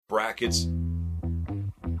Brackets.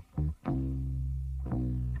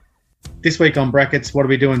 This week on Brackets, what are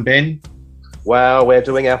we doing, Ben? Well, we're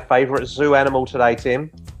doing our favourite zoo animal today,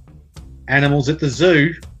 Tim. Animals at the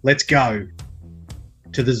zoo. Let's go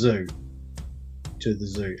to the zoo. To the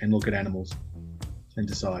zoo and look at animals and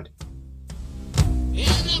decide.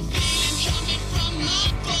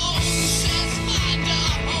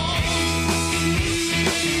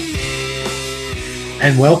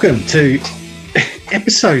 And welcome to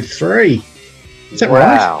episode 3. Is that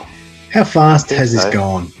right? How fast has this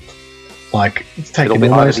gone? Like, it's taken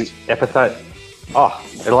almost...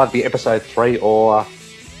 It'll either be episode 3 or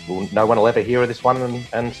no one will ever hear of this one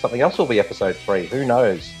and something else will be episode 3. Who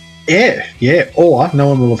knows? Yeah. Or no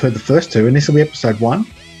one will have heard the first 2 and this will be episode 1.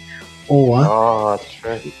 Or... Oh, that's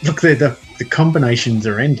true. Look, the combinations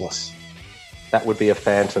are endless. That would be a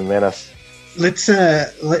Phantom Menace. Let's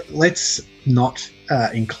not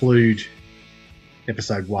include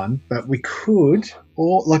episode 1, but we could,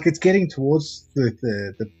 or like it's getting towards it's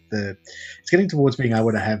getting towards being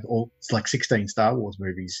able to have it's like 16 Star Wars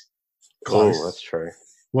movies close. Oh, that's true.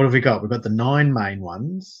 What have we got? We've got the 9 main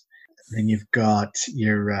ones. Then you've got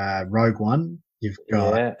your Rogue One. You've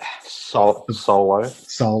got Solo.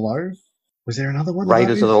 Was there another one?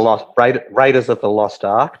 Raiders of the Lost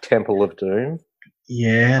Ark, Temple of Doom.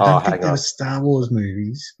 Yeah, I don't think there were Star Wars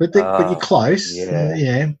movies, but you're close.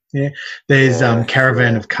 Yeah. There's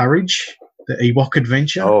Caravan of Courage, the Ewok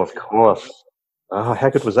Adventure. Oh, of course. Oh, how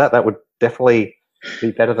good was that? That would definitely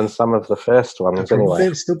be better than some of the first ones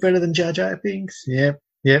anyway. Still better than Jar Jar Binks. Yeah.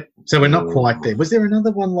 So we're not quite there. Was there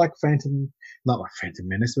another one like not like Phantom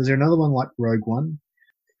Menace? Was there another one like Rogue One?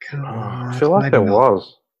 I feel like there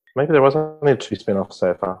was. Maybe there was only 2 spin-offs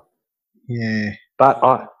so far. Yeah.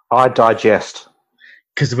 But I digest.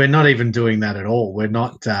 Because we're not even doing that at all. We're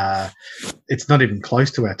not. It's not even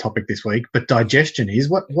close to our topic this week. But digestion is.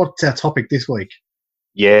 What's our topic this week?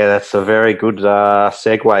 Yeah, that's a very good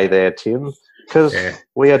segue there, Tim. Because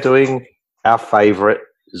we are doing our favourite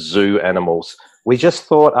zoo animals. We just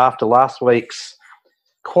thought after last week's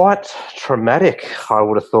quite traumatic, I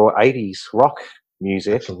would have thought, 80s rock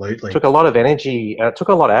music. Absolutely. Took a lot of energy. Took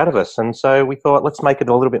a lot out of us, and so we thought let's make it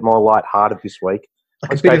a little bit more light-hearted this week.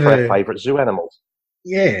 Let's go for our favourite zoo animals.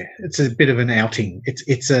 Yeah, it's a bit of an outing.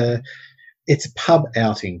 It's a pub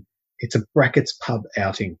outing. It's a Brackets pub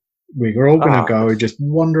outing. We're all going to go just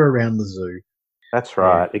wander around the zoo. That's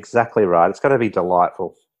right. Yeah. Exactly right. It's going to be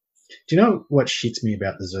delightful. Do you know what shits me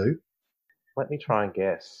about the zoo? Let me try and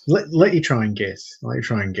guess. Let you try and guess.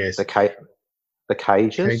 The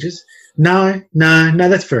cages? Cages? No,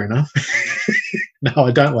 that's fair enough. No, I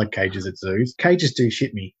don't like cages at zoos. Cages do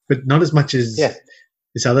shit me, but not as much as... Yeah.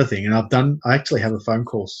 This other thing, and I actually have a phone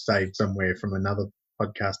call saved somewhere from another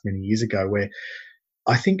podcast many years ago where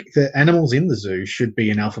I think the animals in the zoo should be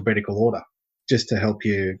in alphabetical order just to help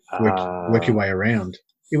you work your way around.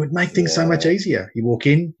 It would make things so much easier. You walk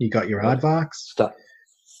in, you got your aardvarks.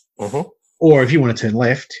 Mm-hmm. Or if you want to turn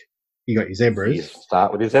left, you got your zebras. You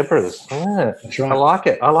start with your zebras. Yeah. That's right. I like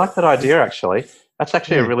it. I like that idea, actually. That's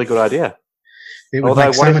actually a really good idea.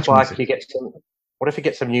 Although, what if you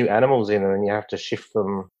get some new animals in and then you have to shift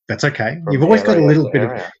them? That's okay. You've always got a little bit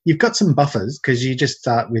of... You've got some buffers because you just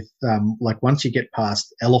start with, once you get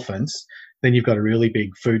past elephants, then you've got a really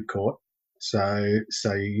big food court. So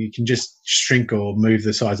you can just shrink or move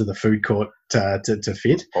the size of the food court to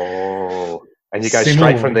fit. Oh, and you go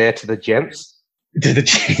straight from there to the gents? To the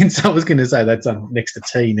gents. I was going to say that's next to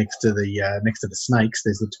tea, next to the snakes.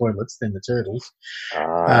 There's the toilets, then the turtles.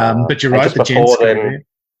 But you're right, the gents...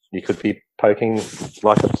 You could be poking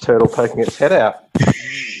like a turtle poking its head out,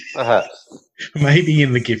 perhaps. Maybe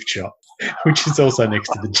in the gift shop, which is also next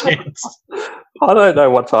to the gents. I don't know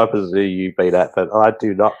what type of zoo you've been at, but I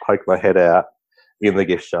do not poke my head out in the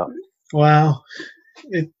gift shop. Well,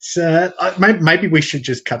 it's maybe we should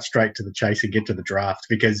just cut straight to the chase and get to the draft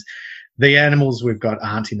because the animals we've got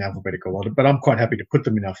aren't in alphabetical order, but I'm quite happy to put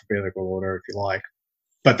them in alphabetical order if you like.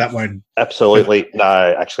 But that won't... Absolutely.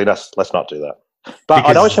 No, actually, let's not do that. But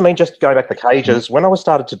I know what you mean, just going back to cages. When I was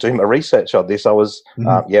started to do my research on this, I was,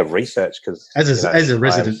 research because... As a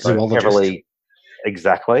resident zoologist.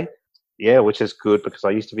 Exactly. Yeah, which is good because I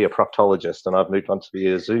used to be a proctologist and I've moved on to be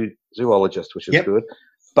a zoologist, which is good.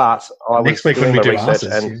 But I was doing my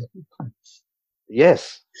research and...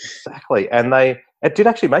 Yes, exactly. And it did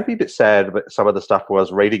actually make me a bit sad about some of the stuff I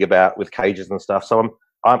was reading about with cages and stuff. So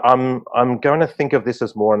I'm going to think of this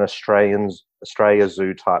as more an Australia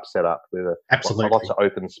zoo type setup with lots of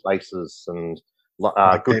open spaces and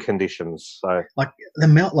good conditions. So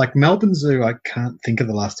like Melbourne Zoo, I can't think of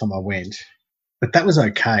the last time I went, but that was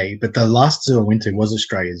okay. But the last zoo I went to was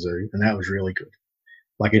Australia Zoo, and that was really good.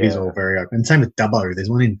 Like it is all very open. And same with Dubbo. There's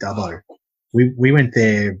one in Dubbo. We went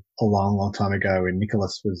there a long time ago, and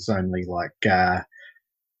Nicholas was only like 5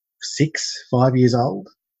 years old,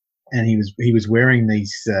 and he was wearing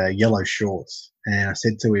these yellow shorts. And I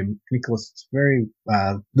said to him, Nicholas, it's a very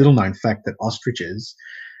little known fact that ostriches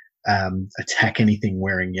attack anything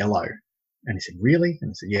wearing yellow. And he said, really? And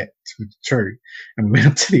I said, yeah, it's true. And we went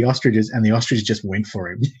up to the ostriches, and the ostrich just went for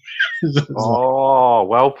him.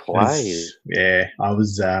 Well played. Yeah, I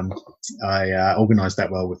organised that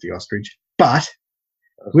well with the ostrich. But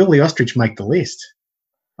will the ostrich make the list?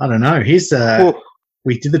 I don't know. Here's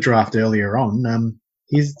we did the draft earlier on.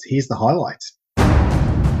 Here's the highlights.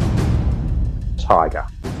 Tiger.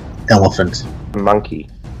 Elephant. Monkey.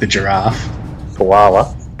 The giraffe.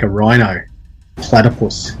 Koala. A rhino.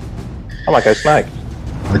 Platypus. I might go snake.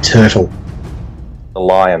 The turtle. The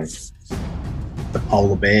lion. The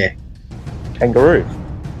polar bear. Kangaroo.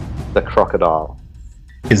 The crocodile.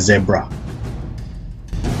 A zebra.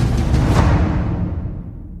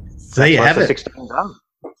 So there you have it. 16 done.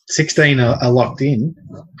 16 are locked in.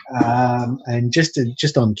 And just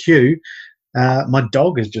on cue, my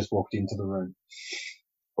dog has just walked into the room.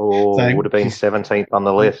 Oh, so, would have been 17th on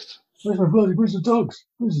the list. Where's the dogs?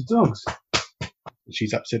 Where's the dogs?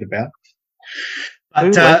 She's upset about. But,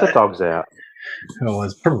 who let the dogs out? Oh,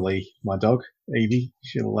 it's probably my dog, Evie.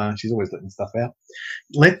 She's always letting stuff out.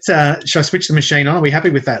 Shall I switch the machine on? Are we happy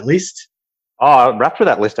with that list? Oh, I'm wrapped with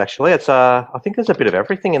that list, actually. It's I think there's a bit of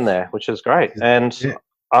everything in there, which is great. And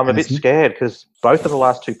I'm a bit scared because both of the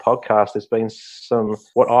last two podcasts, there's been some,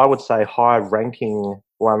 what I would say, high-ranking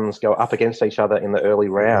ones go up against each other in the early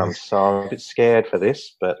rounds. So I'm a bit scared for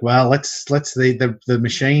this. But well, let's the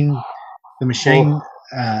machine. The machine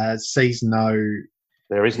sees no.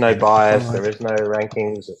 There is no bias. There is no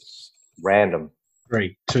rankings. It's random.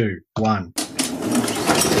 3, 2, 1.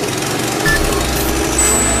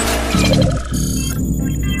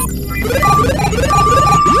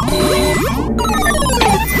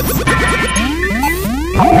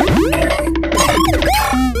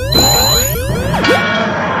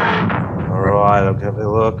 Have a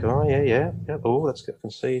look. Oh, yeah. Oh, let's get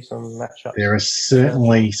and see some matchups. There are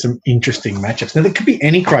certainly some interesting matchups. Now, there could be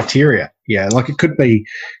any criteria. Yeah, like it could be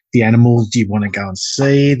the animals you want to go and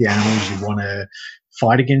see, the animals you want to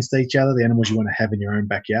fight against each other, the animals you want to have in your own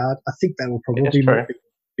backyard. I think that will probably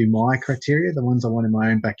be my criteria, the ones I want in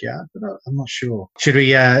my own backyard, but I'm not sure. Should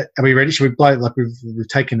we? Are we ready? Should we play? Like we've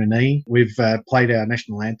taken a knee. We've played our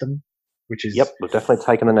national anthem, which is. Yep, we've definitely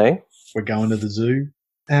taken a knee. We're going to the zoo.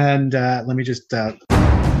 And let me just...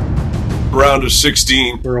 round of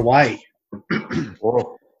 16. We're away.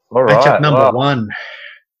 All right. Matchup number 1.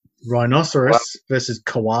 Rhinoceros versus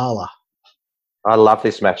koala. I love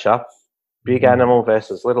this matchup. Big animal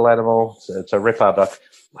versus little animal. It's a ripper, but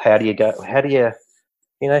how do you go? How do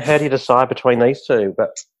you decide between these two?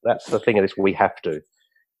 But that's the thing of this, we have to.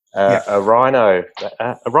 A rhino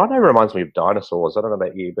reminds me of dinosaurs. I don't know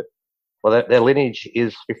about you, but well, their lineage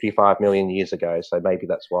is 55 million years ago, so maybe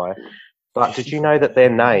that's why. But did you know that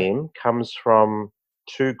their name comes from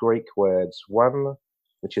 2 Greek words? One,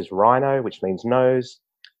 which is rhino, which means nose,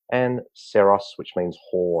 and seros, which means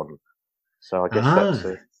horn. So I guess that's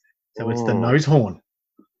it. So it's the nose horn.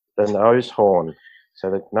 The nose horn.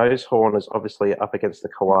 So the nose horn is obviously up against the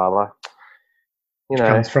koala. Which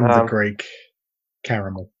comes from the Greek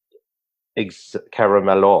caramel.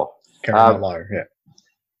 Caramello. Caramello, yeah.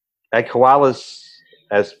 And koalas,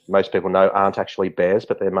 as most people know, aren't actually bears,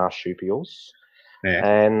 but they're marsupials. Yeah.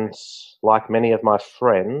 And like many of my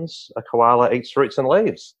friends, a koala eats roots and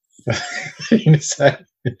leaves.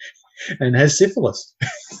 And has syphilis.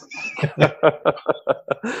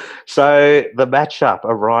 So the matchup,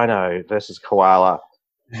 a rhino versus koala.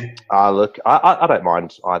 Look, I don't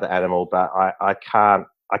mind either animal, but I can't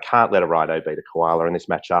let a rhino beat a koala in this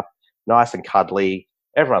matchup. Nice and cuddly.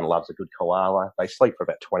 Everyone loves a good koala. They sleep for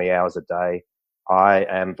about 20 hours a day. I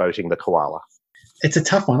am voting the koala. It's a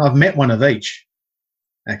tough one. I've met one of each,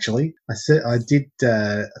 actually. I think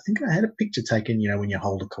I had a picture taken, when you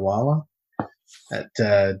hold a koala at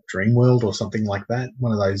Dreamworld or something like that.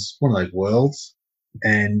 One of those worlds.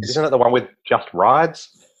 And isn't it the one with just rides?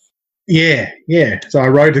 Yeah. So I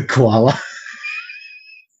rode a koala.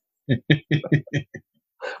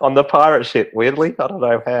 On the pirate ship, weirdly. I don't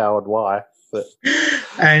know how and why. But.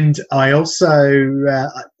 And I also,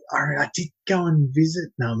 I did go and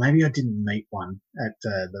visit. No, maybe I didn't meet one at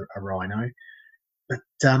a rhino, but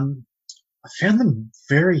I found them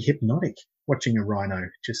very hypnotic. Watching a rhino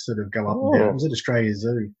just sort of go up and down. It was at Australia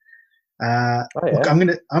Zoo. Look,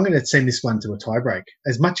 I'm gonna send this one to a tiebreak.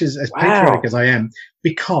 As much as patriotic as I am,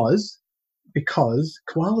 because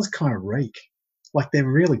koalas kind of reek. Like they're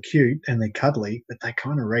really cute and they're cuddly, but they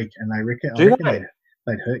kind of reek, and they reckon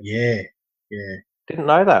they'd hurt. Yeah. Didn't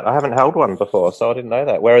know that. I haven't held one before, so I didn't know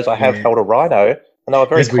that. Whereas I have held a rhino, and they were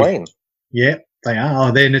very clean. Yeah, they are.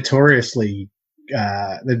 Oh, they're notorious for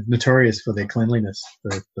their cleanliness.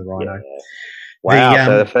 The rhino. Yeah.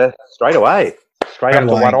 Wow! So straight away, straight up to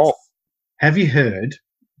 1-1. Have you heard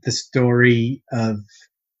the story of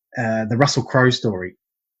the Russell Crowe story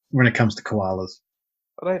when it comes to koalas?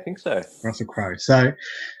 I don't think so. Russell Crowe. So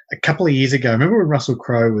a couple of years ago, remember when Russell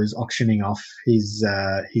Crowe was auctioning off his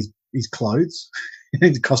clothes,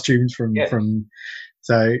 his costumes from.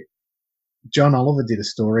 So John Oliver did a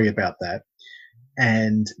story about that,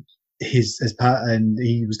 and he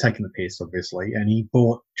was taking the piss, obviously, and he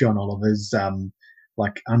bought John Oliver's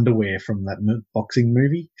underwear from that boxing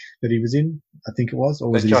movie that he was in. I think it was,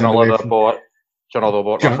 or was John Oliver bought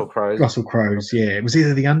Russell Crowe's. Russell Crowe's, yeah. It was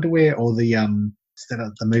either the underwear or the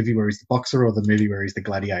movie where he's the boxer or the movie where he's the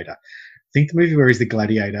gladiator. I think the movie where he's the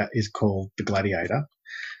gladiator is called The Gladiator.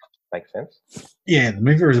 Makes sense. Yeah, the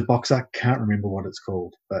movie where he's a boxer, can't remember what it's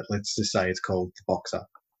called, but let's just say it's called The Boxer.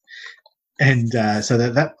 And so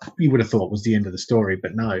that you would have thought was the end of the story,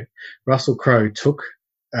 but no. Russell Crowe took,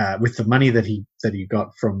 with the money that he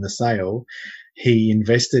got from the sale, he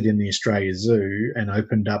invested in the Australia Zoo and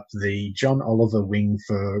opened up the John Oliver wing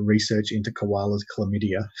for research into koalas'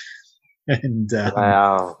 chlamydia. And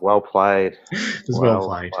wow, well played.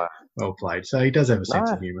 Well played. So he does have a sense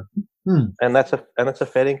of humour. And that's a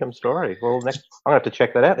fair income story. Well, I'm gonna have to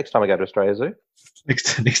check that out next time I go to Australia Zoo.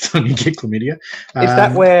 Next time you get chlamydia. Is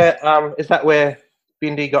that where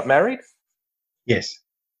Bindi got married? Yes.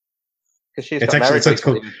 Because she's got married in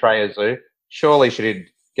Australia Zoo. Surely she did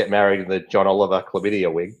get married in the John Oliver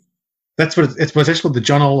chlamydia wing. That's what it's actually called. The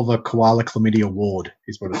John Oliver Koala Chlamydia Ward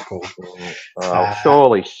is what it's called.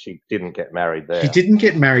 Surely she didn't get married there. She didn't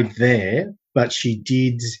get married there, but she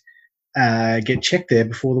did get checked there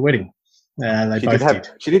before the wedding. They both did.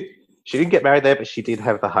 She didn't get married there, but she did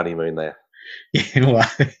have the honeymoon there. Yeah. Well,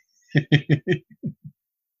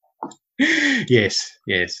 yes.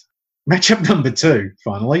 Matchup number 2,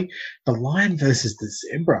 finally, the lion versus the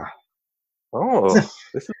zebra. Oh, this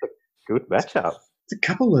is a good matchup. A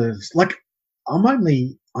couple of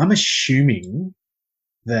I'm assuming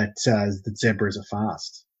that the zebras are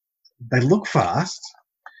fast. They look fast.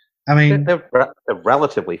 I mean, they're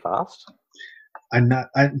relatively fast. And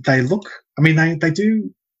they look. I mean, they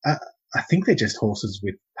do. I think they're just horses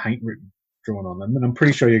with paint drawn on them, and I'm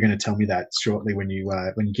pretty sure you're going to tell me that shortly when you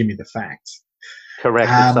give me the facts. Correct.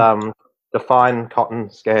 It's the fine cotton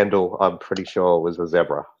scandal. I'm pretty sure was a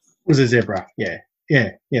zebra. Was a zebra. Yeah.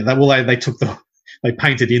 They took They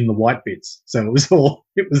painted in the white bits, so it was all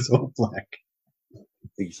black.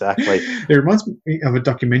 Exactly. It reminds me of a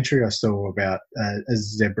documentary I saw about a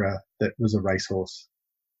zebra that was a racehorse.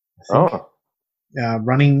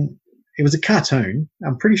 Running. It was a cartoon.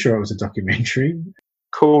 I'm pretty sure it was a documentary.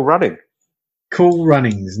 Cool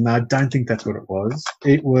Runnings. No, I don't think that's what it was.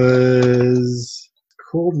 It was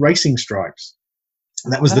called Racing Stripes.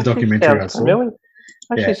 And that was the documentary I saw.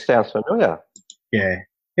 Sounds familiar. Yeah.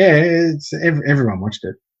 Yeah, everyone watched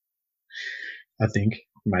it. I think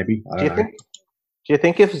maybe. I don't know. Do you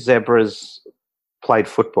think if zebras played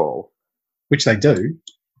football, which they do,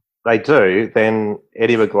 then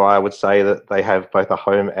Eddie Maguire would say that they have both a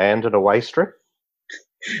home and an away strip?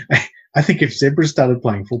 I think if zebras started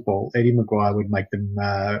playing football, Eddie Maguire would make them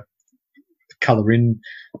colour in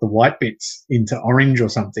the white bits into orange or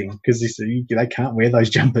something because they can't wear those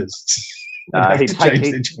jumpers.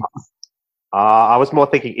 I was more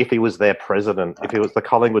thinking if he was their president, if he was the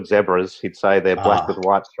Collingwood Zebras, he'd say they're black with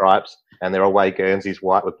white stripes and their away Guernsey's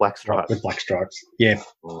white with black stripes. With black stripes, yeah.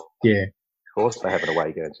 Yeah. Of course they have an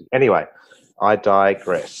away Guernsey. Anyway, I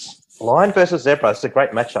digress. Lion versus zebra, it's a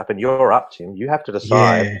great matchup, and you're up, Tim. You have to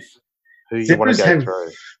decide who you want to go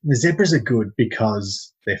through. The zebras are good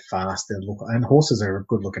because they're fast, and horses are a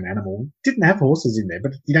good-looking animal. Didn't have horses in there,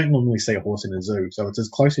 but you don't normally see a horse in a zoo, so it's as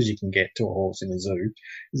close as you can get to a horse in a zoo.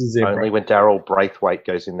 Is a zebra. Only when Daryl Braithwaite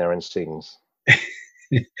goes in there and sings.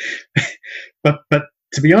 But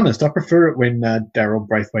to be honest, I prefer it when Daryl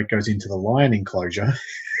Braithwaite goes into the lion enclosure.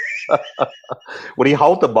 Would he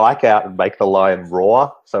hold the mic out and make the lion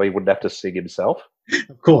roar so he wouldn't have to sing himself?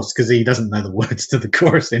 Of course, because he doesn't know the words to the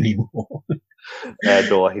chorus anymore.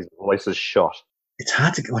 And or his voice is shot. It's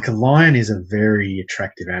hard to a lion is a very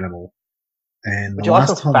attractive animal. And would you like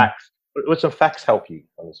some facts? Would some facts help you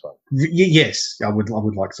on this one? Yes, I would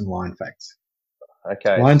like some lion facts.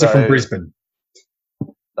 Okay, lions are from Brisbane.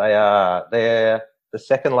 They're the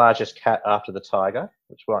second largest cat after the tiger,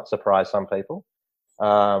 which might surprise some people.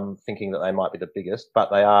 thinking that they might be the biggest, but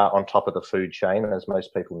they are on top of the food chain, as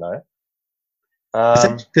most people know.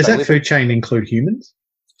 Does that food chain include humans?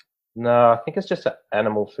 No, I think it's just an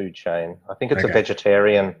animal food chain. I think it's a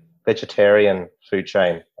vegetarian food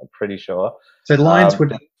chain. I'm pretty sure. So lions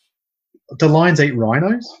do lions eat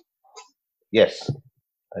rhinos? Yes,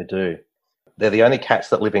 they do. They're the only cats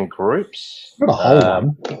that live in groups. Not a whole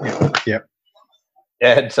one. Yep.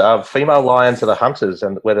 And female lions are the hunters,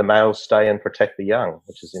 and where the males stay and protect the young,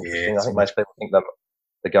 which is interesting. I think most people think that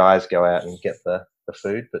the guys go out and get the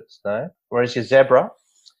food, but no. Whereas your zebra,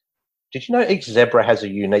 did you know each zebra has a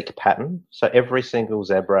unique pattern? So every single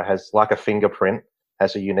zebra has, like a fingerprint,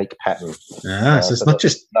 has a unique pattern. So it's not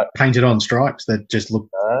just painted on stripes that just look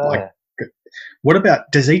like. What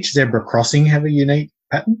about, does each zebra crossing have a unique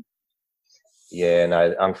pattern? Yeah,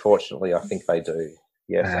 no, unfortunately, I think they do.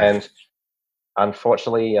 Yes, and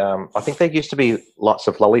unfortunately, I think there used to be lots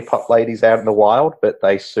of lollipop ladies out in the wild, but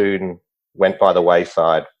they soon went by the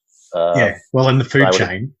wayside. Well, in the food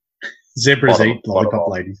chain, zebras eat lollipop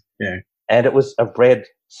ladies. Yeah. And it was a red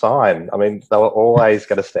sign. I mean, they were always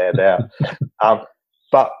going to stand out.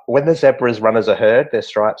 But when the zebras run as a herd, their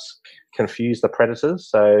stripes confuse the predators,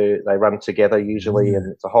 so they run together usually,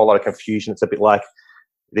 and it's a whole lot of confusion. It's a bit like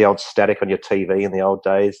the old static on your TV in the old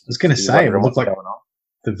days. I was going to say, it looked like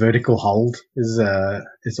the vertical hold is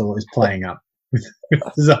playing up.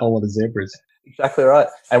 There's a whole lot of zebras. Exactly right.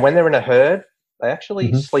 And when they're in a herd, they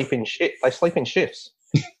actually sleep in They sleep in shifts.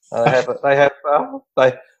 I don't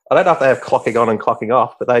know if they have clocking on and clocking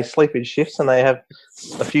off, but they sleep in shifts, and they have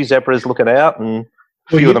a few zebras looking out, and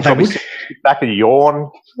a few of them probably sit back and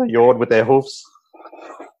yawn with their hoofs.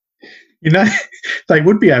 You know, they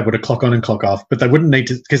would be able to clock on and clock off, but they wouldn't need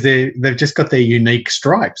to, because they've just got their unique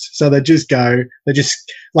stripes. So they're just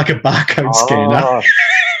like a barcode scanner.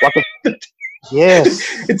 Yes,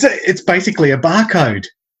 it's basically a barcode.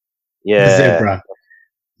 Yeah, the zebra.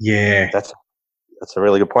 Yeah, that's a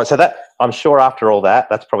really good point. So that, I'm sure after all that,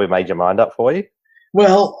 that's probably made your mind up for you.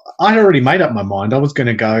 Well, I'd already made up my mind. I was going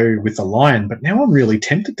to go with the lion, but now I'm really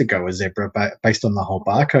tempted to go a zebra based on the whole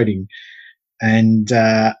barcoding. And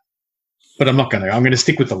but I'm not going to. I'm going to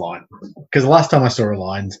stick with the lion, because the last time I saw a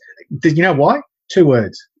lion, did you know why? 2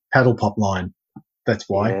 words: paddle pop lion. That's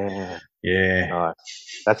why. Yeah. Right.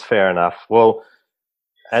 That's fair enough. Well,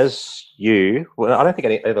 I don't think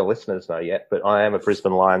any other listeners know yet, but I am a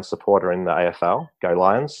Brisbane Lions supporter in the AFL. Go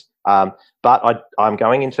Lions. But I'm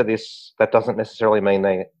going into this. That doesn't necessarily mean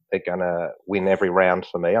they're going to win every round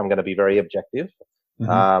for me. I'm going to be very objective.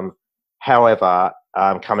 However,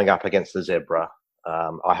 coming up against the zebra,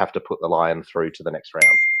 I have to put the lion through to the next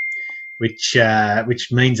round. Which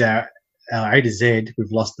means our A to Z,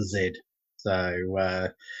 we've lost the Z. So,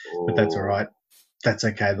 but that's all right. That's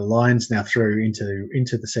okay. The Lions now through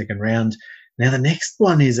into the second round. Now the next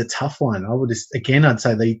one is a tough one. I'd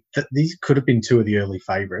say these could have been 2 of the early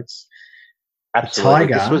favourites. Absolutely.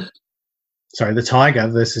 The tiger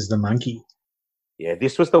versus the monkey. Yeah,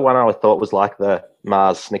 this was the one I thought was like the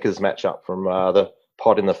Mars Snickers matchup from the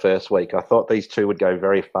pod in the first week. I thought these two would go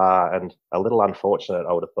very far, and a little unfortunate,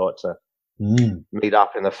 I would have thought, to meet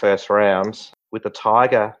up in the first round. With the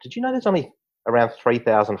tiger, did you know there's only around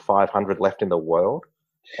 3,500 left in the world,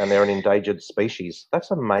 and they're an endangered species? That's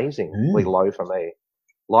amazingly low for me.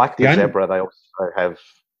 Like the zebra, they also have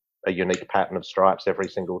a unique pattern of stripes, every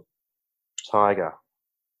single tiger.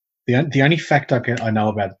 The only fact I know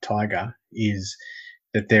about the tiger is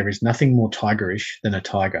that there is nothing more tigerish than a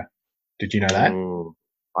tiger. Did you know that?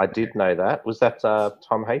 I did know that. Was that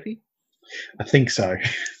Tom Hafey? I think so.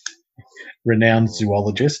 Renowned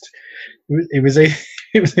zoologist. It was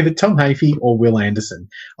either Tom Hafey or Will Anderson.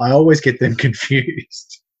 I always get them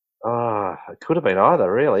confused. It could have been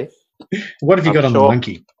either, really. What have you got on the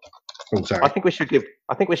monkey? Oh, sorry. I think we should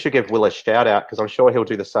give Will a shout out, because I'm sure he'll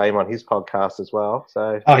do the same on his podcast as well.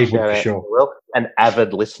 So he would for sure. Will, an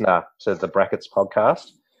avid listener to the Brackets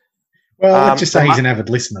podcast. Well, let's just say he's an avid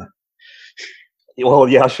listener. Well,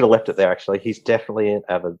 yeah, I should have left it there. Actually, he's definitely an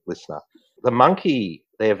avid listener. The monkey,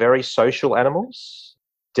 they're very social animals.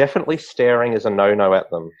 Definitely staring is a no-no at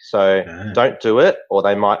them. So don't do it, or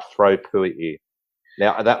they might throw poo at you.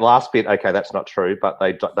 Now, that last bit, okay, that's not true, but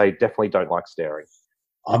they definitely don't like staring.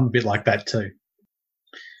 I'm a bit like that too.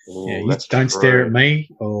 Ooh, yeah, you don't stare at me,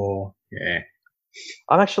 or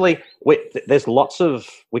I'm actually. There's lots of.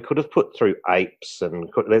 We could have put through apes, and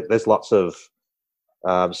there's lots of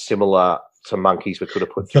similar to monkeys. We could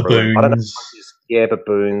have put through. Baboons. I don't know.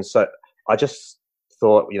 Baboons. So I just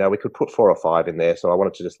thought, we could put 4 or 5 in there. So I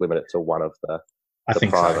wanted to just limit it to one of the. I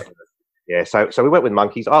think private. So. Yeah. So we went with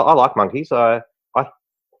monkeys. I like monkeys. I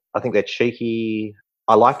think they're cheeky.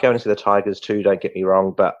 I like going to the tigers too, don't get me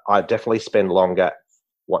wrong, but I definitely spend longer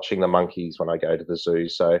watching the monkeys when I go to the zoo.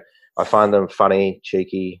 So I find them funny,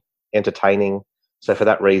 cheeky, entertaining. So for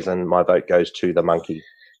that reason, my vote goes to the monkey.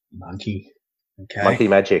 Monkey. Okay. Monkey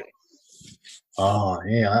magic. Oh,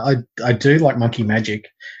 yeah. I do like monkey magic.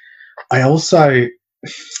 I also,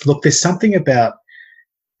 look, there's something about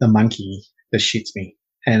the monkey that shits me.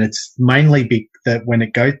 And it's mainly big that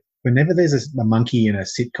whenever there's a monkey in a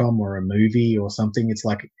sitcom or a movie or something, it's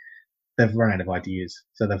like they've run out of ideas.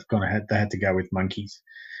 So they had to go with monkeys.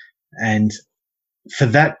 And for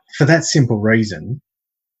that simple reason,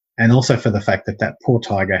 and also for the fact that poor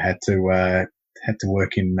tiger had to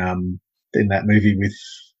work in that movie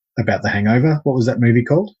about the hangover. What was that movie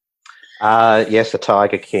called? Yes, The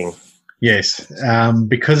Tiger King. Yes,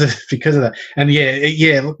 because of that, and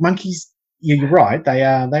look, monkeys. You're right. They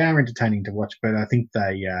are entertaining to watch, but I think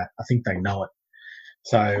they know it.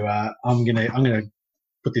 So I'm gonna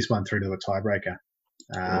put this one through to a tiebreaker.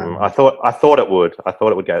 I thought it would. I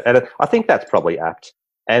thought it would go, and I think that's probably apt.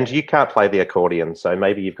 And you can't play the accordion, so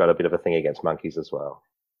maybe you've got a bit of a thing against monkeys as well.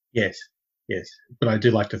 Yes, but I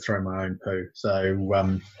do like to throw my own poo. So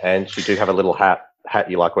and you do have a little hat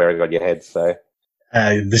you like wearing on your head. So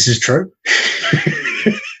this is true.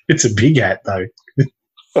 It's a big hat though.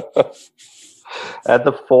 And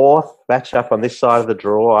the fourth matchup on this side of the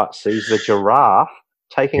draw sees the giraffe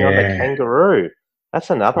taking on the kangaroo. That's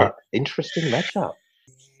another interesting matchup.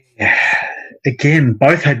 Yeah. Again,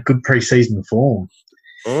 both had good pre-season form.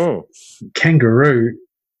 Kangaroo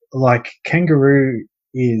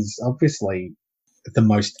is obviously the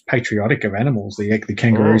most patriotic of animals. The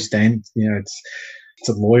kangaroo stands, it's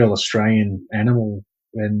a loyal Australian animal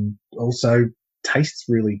and also tastes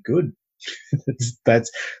really good.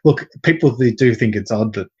 Look, people do think it's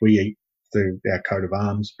odd that we eat our coat of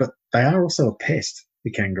arms, but they are also a pest,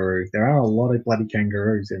 the kangaroo. There are a lot of bloody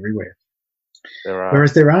kangaroos everywhere. There are.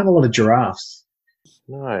 Whereas there aren't a lot of giraffes.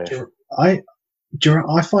 No. I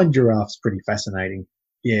find giraffes pretty fascinating.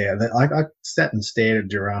 Yeah, I sat and stared at a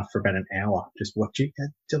giraffe for about an hour just watching.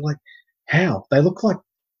 They're like, how? They look like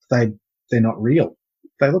they're not real.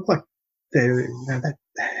 They look like they're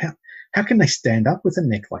how can they stand up with a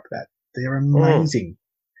neck like that? They're amazing.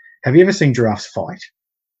 Have you ever seen giraffes fight?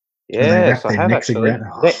 Yes, I have actually.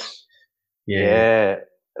 Yeah,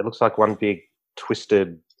 it looks like one big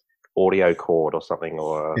twisted audio cord or something,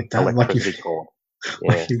 or electricity cord.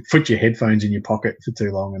 Yeah. Like you put your headphones in your pocket for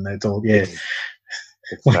too long, and that's all. Yeah,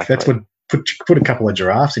 exactly. Like that's what put a couple of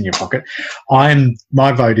giraffes in your pocket.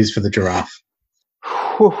 My vote is for the giraffe.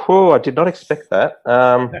 I did not expect that.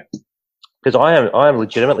 Because I am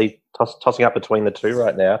legitimately tossing up between the two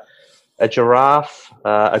right now. A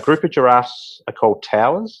group of giraffes are called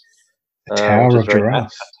towers. A tower of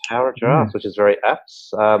giraffes. A tower of giraffes, which is very apt.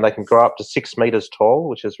 They can grow up to 6 meters tall,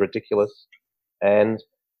 which is ridiculous. And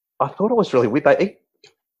I thought it was really weird. They eat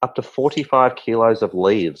up to 45 kilos of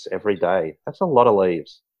leaves every day. That's a lot of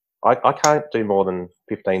leaves. I can't do more than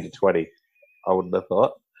 15 to 20, I wouldn't have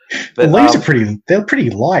thought. But, the leaves they're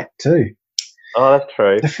pretty light too. Oh, that's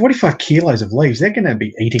true. The 45 kilos of leaves, they're going to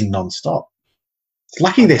be eating non-stop. It's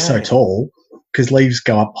lucky they're so tall because leaves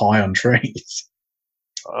go up high on trees.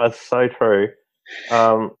 Oh, that's so true.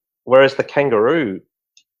 Whereas the kangaroo,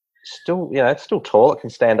 it's still tall. It can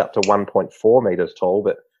stand up to 1.4 meters tall,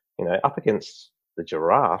 but, up against the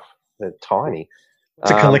giraffe, they're tiny.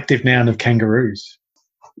 It's a collective noun of kangaroos.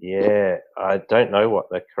 Yeah, I don't know what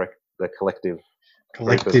the collective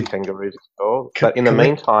group of kangaroos is called. But in the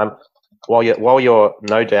meantime, while you're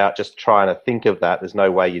no doubt just trying to think of that, there's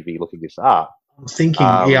no way you'd be looking this up. I'm thinking,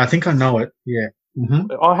 I think I know it. Yeah.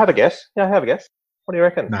 Mm-hmm. I have a guess. Yeah, I have a guess. What do you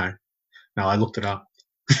reckon? No, I looked it up.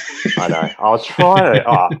 I know. I was trying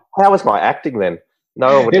to. How was my acting then?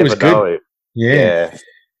 No one would ever know. Yeah.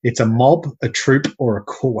 It's a mob, a troop, or a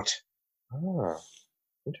court. Oh,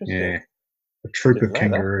 interesting. Yeah. A troop of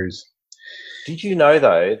kangaroos. That. Did you know,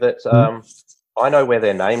 though, that I know where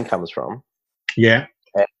their name comes from? Yeah.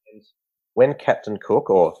 And when Captain Cook,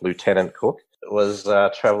 or Lieutenant Cook, was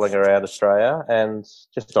travelling around Australia and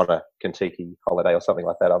just on a Kentucky holiday or something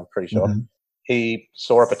like that, I'm pretty sure, he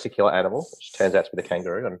saw a particular animal, which turns out to be the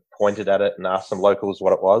kangaroo, and pointed at it and asked some locals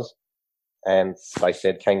what it was. And they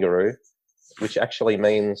said kangaroo, which actually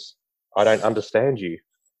means, I don't understand you.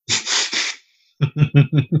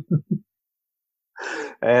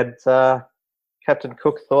 And Captain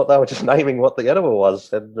Cook thought they were just naming what the animal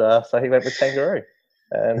was, and so he went with kangaroo,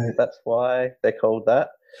 and that's why they're called that.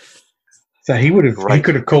 So he could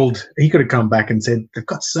have come back and said, they've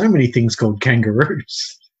got so many things called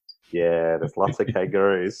kangaroos. Yeah, there's lots of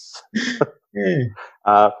kangaroos. Yeah.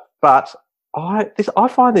 But I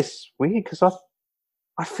find this weird because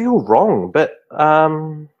I feel wrong, but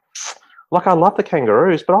like I love the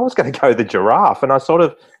kangaroos, but I was going to go the giraffe, and I sort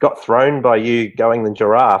of got thrown by you going the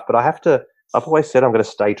giraffe. But I've always said I'm going to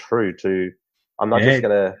stay true to. I'm not just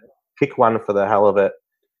going to pick one for the hell of it.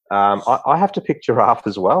 I have to pick giraffe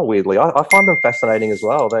as well. Weirdly, I find them fascinating as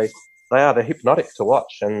well. They're hypnotic to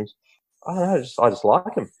watch, and I don't know, I just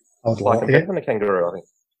like them. I would like them better than the kangaroo. I think.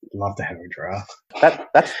 Love to have a giraffe.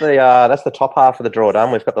 That's the top half of the draw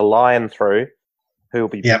done. We've got the lion through, who will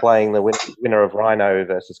be playing the winner of rhino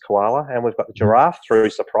versus koala, and we've got the giraffe through,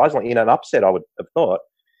 surprisingly, in an upset, I would have thought,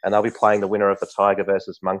 and they'll be playing the winner of the tiger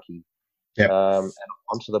versus monkey. Yep. And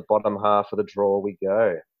onto the bottom half of the draw we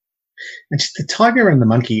go. And just the tiger and the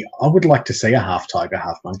monkey, I would like to see a half tiger,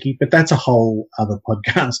 half monkey, but that's a whole other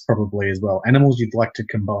podcast probably as well. Animals you'd like to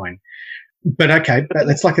combine. But okay,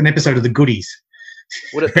 that's like an episode of The Goodies.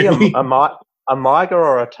 Would it be a myga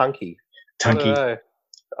or a tunky? Tunky.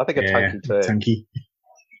 I think a tunky too. Tunky.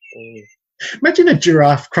 Imagine a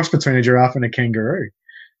giraffe, cross between a giraffe and a kangaroo.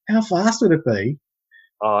 How fast would it be?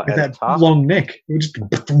 With that long neck. It would just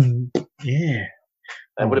yeah.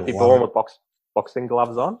 And would it be born with boxing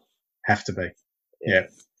gloves on? Have to be. Yeah.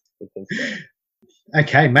 I think so.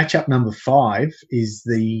 Okay, matchup number 5 is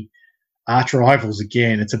the arch rivals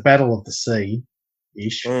again. It's a battle of the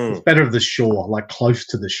sea-ish. It's better of the shore, like close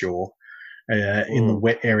to the shore, in the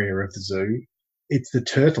wet area of the zoo. It's the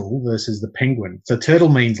turtle versus the penguin. So turtle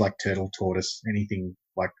means like turtle, tortoise, anything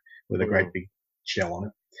like with a great big shell on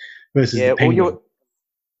it. Versus the penguin.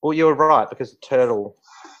 Well, you're right, because the turtle,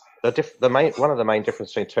 one of the main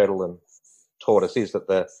differences between turtle and tortoise is that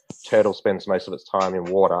the turtle spends most of its time in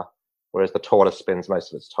water, whereas the tortoise spends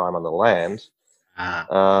most of its time on the land.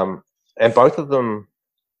 And both of them,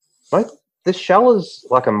 this shell is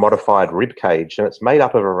like a modified rib cage, and it's made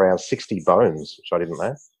up of around 60 bones, which I didn't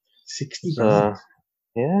know. 60 bones?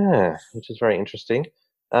 Yeah, which is very interesting.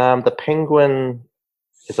 The penguin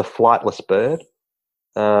is a flightless bird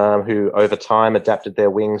who over time adapted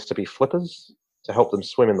their wings to be flippers to help them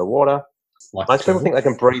swim in the water. Most people think they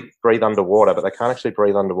can breathe underwater, but they can't actually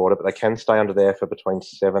breathe underwater, but they can stay under there for between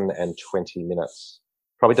 7 and 20 minutes,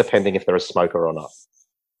 probably depending if they're a smoker or not.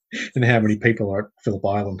 And how many people are at Phillip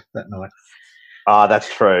Island that night?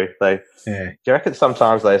 That's true. Do you reckon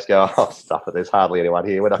sometimes they just go, stuff it, there's hardly anyone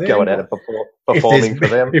here. We're not going out and performing for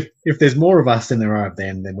them. If there's more of us than there are of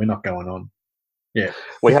them, then we're not going on. Yeah.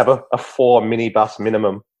 We have a 4 minibus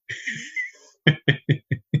minimum.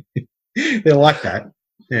 They're like that.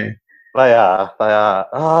 Yeah. They are.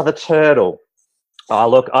 The turtle.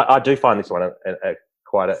 Look, I do find this one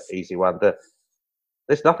quite an easy one.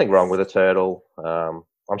 There's nothing wrong with a turtle.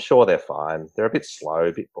 I'm sure they're fine. They're a bit slow,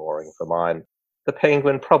 a bit boring for mine. The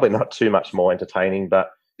penguin, probably not too much more entertaining, but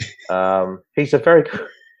he's a very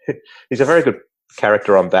good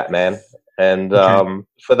character on Batman, and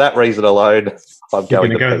for that reason alone, I'm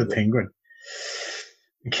going to go with the penguin.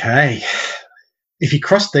 Okay. If you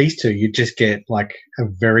cross these two, you'd just get like a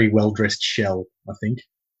very well-dressed shell, I think.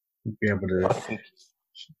 You'd be able to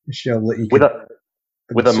a shell that you could,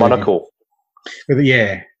 with a monocle.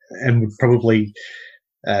 And would probably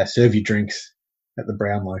serve you drinks at the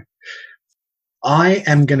Brownlow. I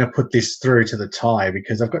am going to put this through to the tie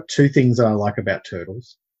because I've got 2 things that I like about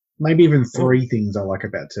turtles. Maybe even 3 things I like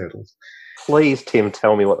about turtles. Please, Tim,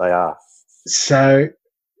 tell me what they are. So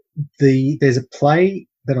there's a play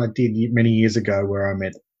that I did many years ago where I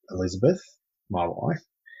met Elizabeth, my wife,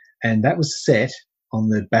 and that was set on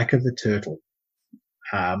the back of the turtle.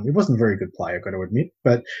 It wasn't a very good play, I've got to admit,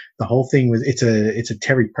 but the whole thing was, it's a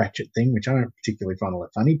Terry Pratchett thing, which I don't particularly find all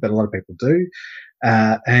that funny, but a lot of people do.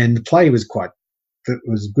 And the play was it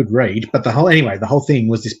was a good read, but the whole thing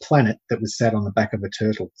was this planet that was sat on the back of a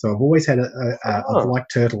turtle. So I've always had I've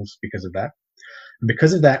liked turtles because of that. And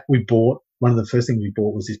because of that, one of the first things we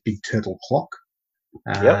bought was this big turtle clock.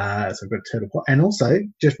 So I've got a turtle clock. And also,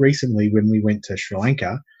 just recently when we went to Sri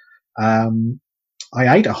Lanka, I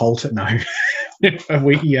ate a whole turtle. No.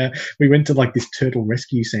 We went to like this turtle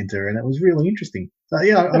rescue center, and it was really interesting. So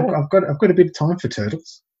I've got a bit of time for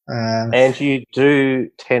turtles. And you do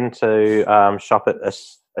tend to shop at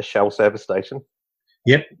a Shell service station.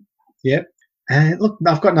 Yep. And look,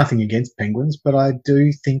 I've got nothing against penguins, but I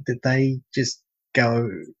do think that they just go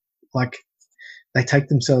like they take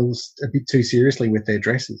themselves a bit too seriously with their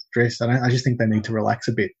dress. I just think they need to relax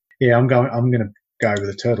a bit. Yeah, I'm going to go with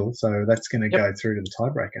a turtle, so that's going to go through to the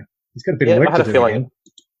tiebreaker. He's got a bit of work to do again.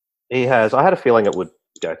 He has. I had a feeling it would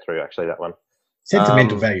go through, actually, that one.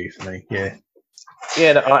 Sentimental value for me, yeah.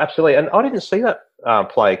 Yeah, no, absolutely. And I didn't see that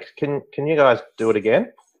play. Can you guys do it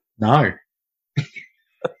again? No.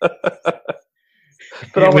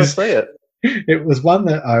 But I want to see it. It was one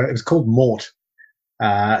that it was called Mort.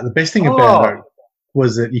 The best thing about it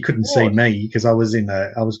was that you couldn't see me because I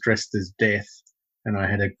was dressed as Death, and I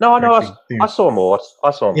had a I saw Mort.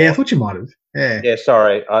 Yeah, I thought you might have. Yeah,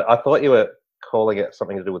 sorry. I thought you were calling it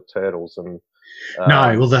something to do with turtles and.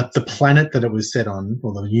 No, well, the planet that it was set on,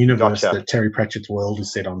 or the universe that Terry Pratchett's world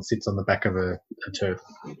is set on, sits on the back of a turtle.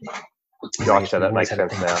 Gotcha, that makes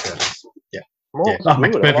sense now. Yeah, that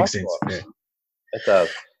makes perfect sense. Yeah. It does.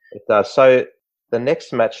 It does. So the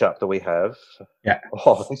next matchup that we have. Yeah.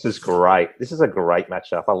 Oh, this is great. This is a great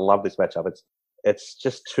matchup. I love this matchup. It's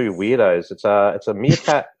just two weirdos. It's a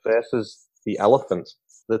meerkat versus the elephant.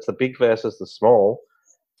 It's the big versus the small.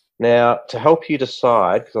 Now, to help you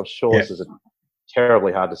decide, because I'm sure this is a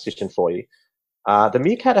terribly hard decision for you, the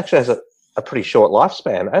meerkat actually has a pretty short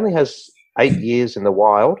lifespan. It only has 8 years in the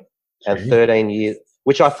wild and 13 years,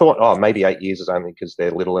 which I thought, maybe 8 years is only because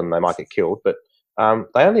they're little and they might get killed. But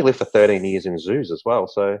they only live for 13 years in zoos as well.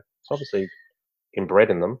 So it's obviously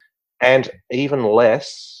inbred in them. And even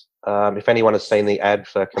less, if anyone has seen the ad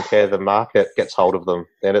for Compare the Market gets hold of them,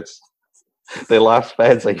 then their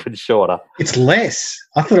lifespan's even shorter. It's less.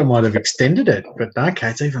 I thought it might have extended it, but okay,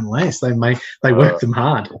 it's even less. They work them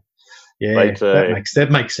hard. Yeah, that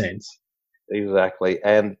makes sense. Exactly.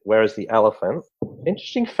 And whereas the elephant,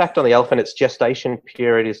 interesting fact on the elephant, its gestation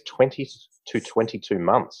period is 20 to 22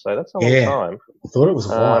 months. So that's a long time. I thought it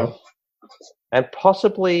was a while. And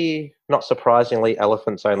possibly, not surprisingly,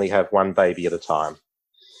 elephants only have one baby at a time.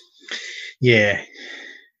 Yeah.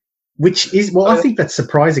 Which is, I think that's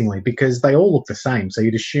surprisingly because they all look the same, so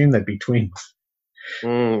you'd assume they'd be twins.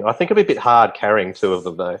 I think it'd be a bit hard carrying two of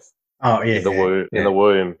them, though. Oh, yeah. In the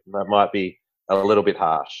womb. That might be a little bit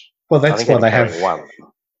harsh. Well, that's why they have one.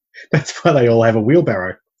 That's why they all have a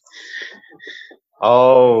wheelbarrow.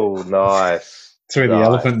 Oh, nice. That's where the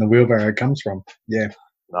elephant and the wheelbarrow comes from. Yeah.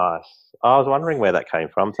 Nice. I was wondering where that came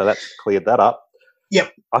from, so that's cleared that up.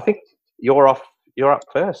 Yep. I think you're up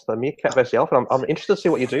first. The meerkat versus the elephant. I'm interested to see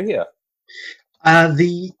what you do here.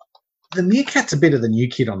 The meerkat's a bit of the new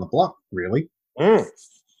kid on the block, really.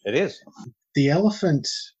 It is. The elephant,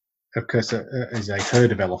 of course, is a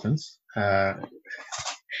herd of elephants.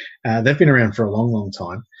 They've been around for a long, long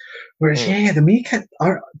time. Whereas, the meerkat,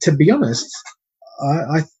 to be honest,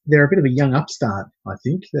 they're a bit of a young upstart, I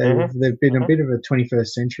think. They've been a bit of a 21st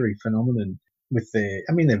century phenomenon with they're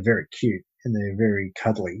very cute and they're very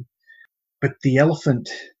cuddly. But the elephant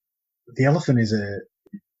is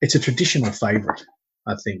a traditional favourite,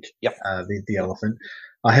 I think. Yep. The elephant.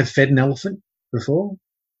 I have fed an elephant before,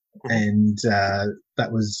 and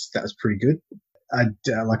that was pretty good. I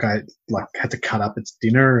had to cut up its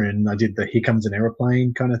dinner, and I did the "Here Comes an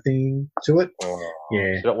Aeroplane" kind of thing to it.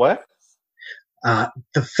 Yeah. Did it work?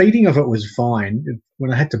 The feeding of it was fine.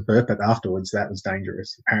 When I had to burp it afterwards, that was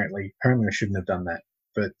dangerous. Apparently I shouldn't have done that.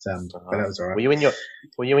 But that was all right.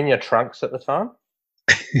 Were you in your trunks at the time?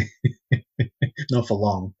 Not for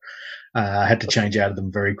long. I had to change out of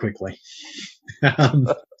them very quickly.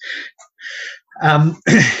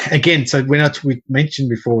 Again, so we mentioned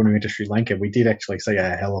before when we went to Sri Lanka, we did actually see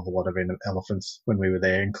a hell of a lot of elephants when we were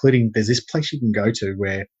there, including there's this place you can go to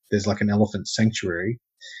where there's like an elephant sanctuary.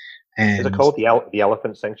 And is it called the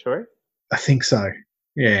Elephant Sanctuary? I think so.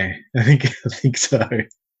 Yeah, I think so.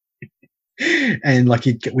 And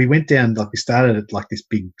we went down, we started at this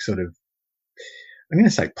big sort of, I'm going to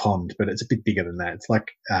say pond, but it's a bit bigger than that. It's like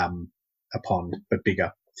a pond, but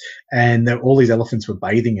bigger. And all these elephants were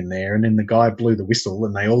bathing in there. And then the guy blew the whistle,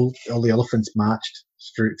 and all the elephants marched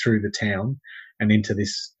through the town and into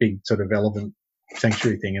this big sort of elephant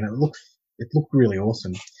sanctuary thing. And it looked really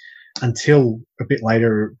awesome until a bit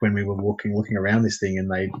later when we were looking around this thing, and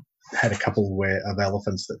they had a couple of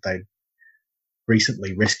elephants that they'd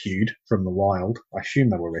recently rescued from the wild. I assume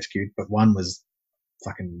they were rescued, but one was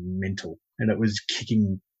fucking mental, and it was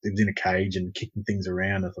in a cage and kicking things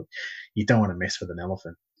around. I thought, you don't want to mess with an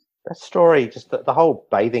elephant. That story, just the whole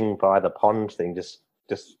bathing by the pond thing, just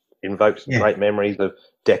invokes great memories of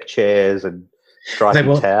deck chairs and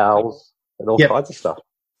stripy towels and all kinds of stuff.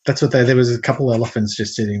 That's what there was a couple of elephants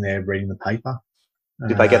just sitting there reading the paper.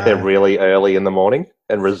 Did they get there really early in the morning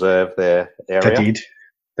and reserve their area?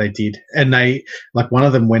 They did. And they, one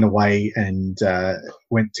of them went away and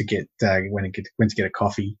went to get a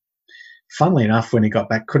coffee. Funnily enough, when he got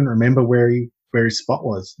back, couldn't remember where his spot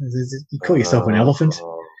was. You call yourself an elephant?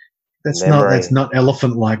 That's not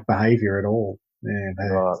elephant-like behaviour at all.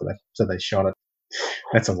 Yeah, so they shot it.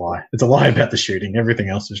 That's a lie. It's a lie about the shooting. Everything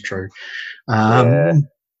else is true.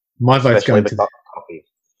 My vote's going to coffee.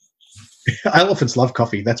 Elephants love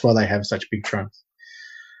coffee. That's why they have such big trunks.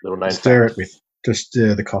 Little known stir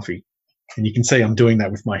the coffee, and you can see I'm doing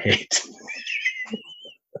that with my head.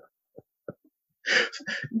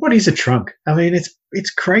 What is a trunk? I mean,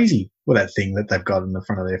 it's crazy with that thing that they've got in the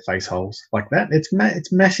front of their face holes like that.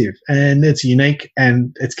 It's massive and it's unique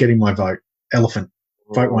and it's getting my vote. Elephant.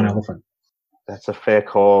 Vote one elephant. That's a fair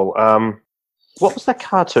call. What was that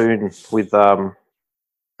cartoon with that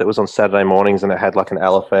was on Saturday mornings and it had like an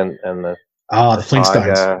elephant and the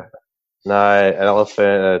Flintstones. Tiger. No, an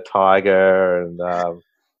elephant, a tiger, and what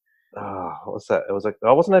was that? It was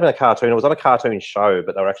wasn't even a cartoon. It was on a cartoon show,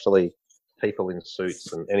 but they were actually people in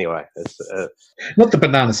suits. And anyway, it's not the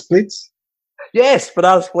Banana Splits. Yes,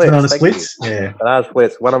 Banana Splits. Banana Splits. Yeah, Banana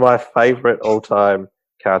Splits. One of my favourite all-time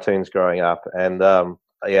cartoons growing up, and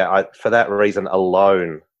for that reason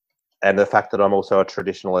alone, and the fact that I'm also a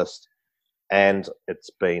traditionalist, and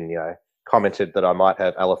it's been commented that I might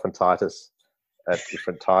have elephantitis at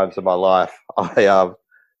different times of my life. I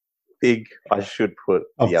should put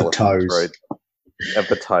the elephant road of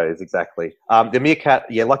the toes, exactly. The meerkat,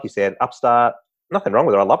 like you said, upstart. Nothing wrong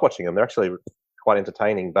with it. I love watching them. They're actually quite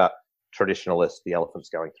entertaining. But traditionalist, the elephant's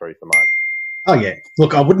going through for mine. Oh yeah.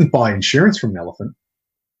 Look, I wouldn't buy insurance from an elephant.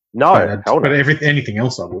 No, but anything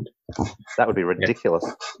else I would. That would be ridiculous.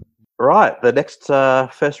 Yeah. Right, the next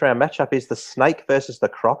first round matchup is the snake versus the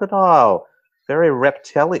crocodile. Very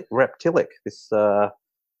reptilic. This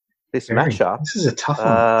matchup. This is a tough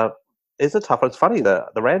one. It's a tough one. It's funny the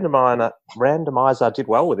randomizer did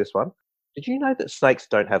well with this one. Did you know that snakes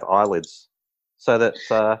don't have eyelids? So that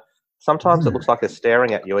sometimes it looks like they're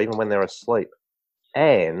staring at you even when they're asleep.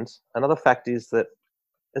 And another fact is that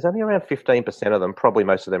there's only around 15% of them, probably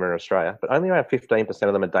most of them are in Australia, but only around 15%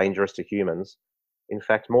 of them are dangerous to humans. In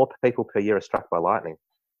fact, more people per year are struck by lightning.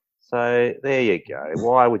 So there you go.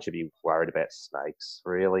 Why would you be worried about snakes,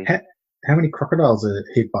 really? How many crocodiles are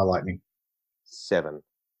hit by lightning? 7.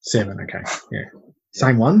 7, okay. Yeah.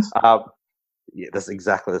 Same ones? Yeah, that's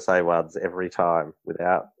exactly the same ones every time,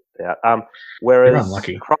 without doubt. Whereas they're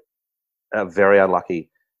unlucky. Very unlucky.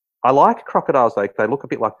 I like crocodiles, though. They look a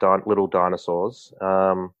bit like little dinosaurs.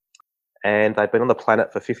 And they've been on the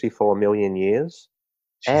planet for 54 million years.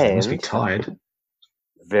 Jeez, they must be tired.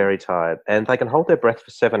 Very tired. And they can hold their breath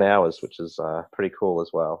for 7 hours, which is pretty cool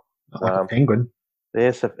as well. Like a penguin.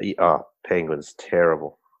 Penguin's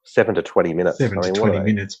terrible. 7 to 20 minutes. 7 to 20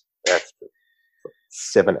 minutes. That's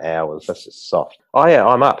 7 hours. That's just soft. Oh, yeah,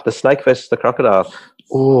 I'm up. The snake versus the crocodile.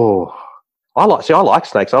 Oh, I like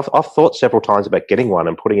snakes. I've thought several times about getting one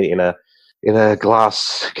and putting it in a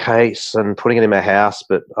glass case and putting it in my house,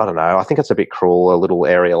 but I don't know. I think it's a bit cruel, a little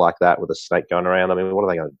area like that with a snake going around. I mean, what are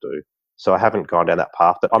they going to do? So I haven't gone down that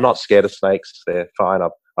path, but I'm not scared of snakes. They're fine.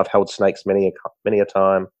 I've held snakes many a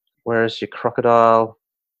time. Whereas your crocodile,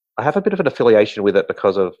 I have a bit of an affiliation with it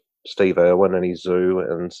because of Steve Irwin and his zoo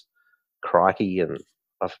and Crikey, and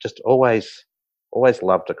I've just always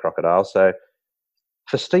loved a crocodile. So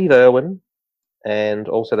for Steve Irwin, and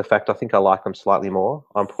also the fact I think I like them slightly more,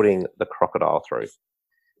 I'm putting the crocodile through.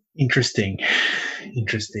 Interesting.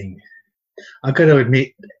 I've got to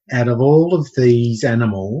admit, out of all of these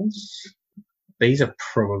animals, these are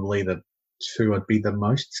probably the two I'd be the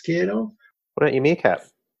most scared of. What about your meerkat?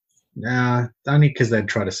 Nah, only because they'd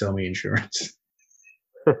try to sell me insurance.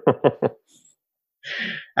 Look,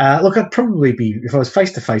 I'd probably be, if I was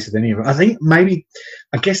face-to-face with any of them,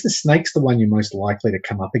 I guess the snake's the one you're most likely to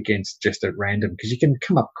come up against just at random, because you can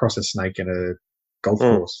come up across a snake at a golf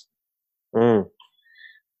course. And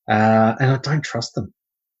I don't trust them.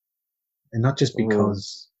 And not just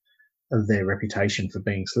because of their reputation for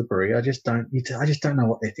being slippery. I just don't know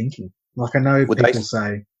what they're thinking. Like, I know people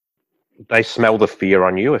say they smell the fear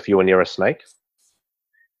on you if you were near a snake.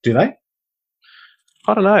 Do they?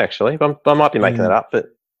 I don't know, actually. I might be making that up, but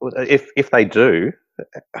if they do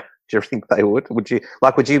you think they would? Would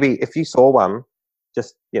you be, if you saw one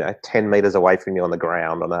just 10 meters away from you on the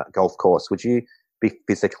ground on a golf course, would you be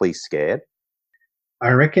physically scared? I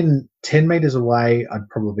reckon 10 meters away, I'd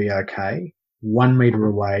probably be okay. 1 meter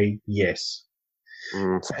away, yes.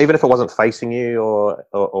 So even if it wasn't facing you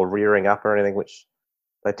or rearing up or anything, which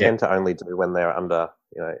they tend to only do when they're under,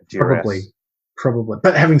 duress. Probably.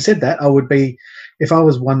 But having said that, I would be, if I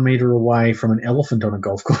was 1 meter away from an elephant on a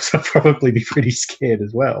golf course, I'd probably be pretty scared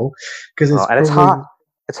as well. It's hard.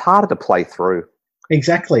 It's harder to play through.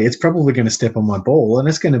 Exactly. It's probably going to step on my ball, and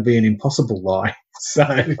it's going to be an impossible lie. So.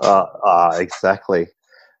 Exactly.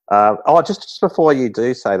 Just before you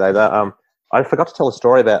do say though, that I forgot to tell a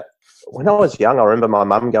story about when I was young. I remember my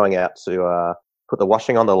mum going out to put the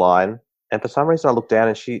washing on the line, and for some reason I looked down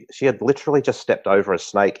and she had literally just stepped over a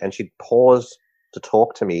snake, and she'd paused to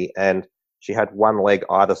talk to me, and she had one leg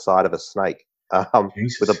either side of a snake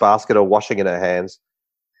with a basket of washing in her hands.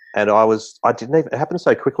 And it happened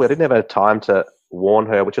so quickly, I didn't have time to warn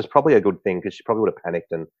her, which is probably a good thing because she probably would have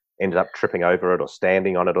panicked and ended up tripping over it or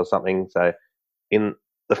standing on it or something. So in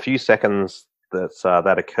the few seconds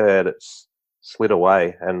that occurred, it's slid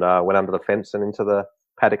away and went under the fence and into the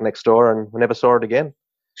paddock next door, and we never saw it again.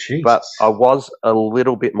 Jesus. But I was a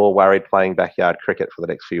little bit more worried playing backyard cricket for the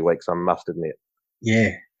next few weeks, I must admit.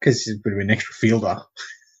 Yeah, because it would be an extra fielder.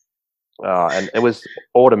 And it was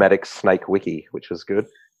automatic snake wiki, which was good.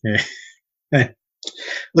 Yeah.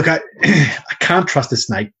 Look, I can't trust a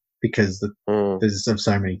snake because there's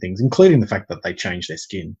so many things, including the fact that they change their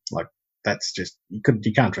skin. Like, that's just, you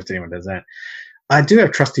can't trust anyone who does that. I do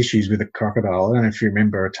have trust issues with a crocodile. I don't know if you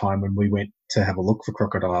remember a time when we went to have a look for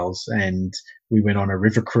crocodiles and we went on a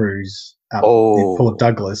river cruise up in Port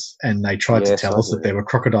Douglas, and they tried to tell us that there were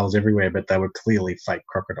crocodiles everywhere, but they were clearly fake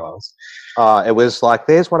crocodiles. It was like,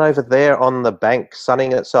 there's one over there on the bank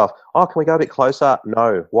sunning itself. Oh, can we go a bit closer?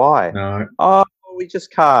 No. Why? No. Oh, we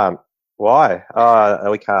just can't. Why? No,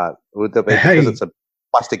 we can't. Would there be because it's a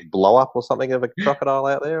plastic blow-up or something of a crocodile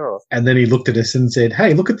out there? Or? And then he looked at us and said,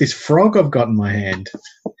 hey, look at this frog I've got in my hand.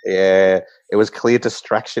 Yeah, it was clear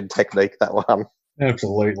distraction technique, that one.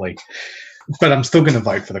 Absolutely. But I'm still going to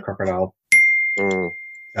vote for the crocodile.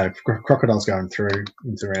 Crocodile's going through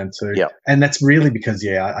into round 2. Yep. And that's really because,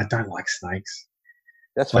 I don't like snakes.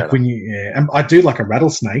 That's like when I do like a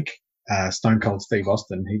rattlesnake. Stone Cold Steve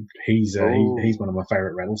Austin. He's one of my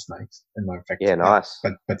favourite rattlesnakes. Nice.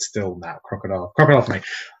 But still, no, crocodile for me.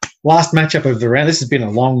 Last matchup of the round. This has been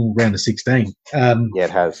a long round of 16. It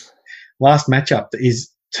has. Last matchup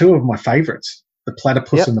is two of my favourites: the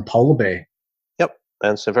platypus and the polar bear. Yep.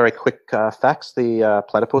 And some very quick facts. The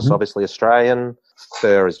platypus, obviously Australian,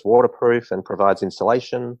 fur is waterproof and provides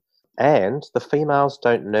insulation. And the females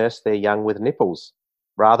don't nurse their young with nipples.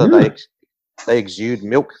 Rather, they exude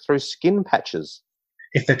milk through skin patches.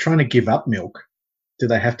 If they're trying to give up milk, do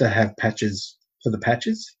they have to have patches for the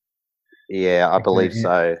patches? Yeah, I believe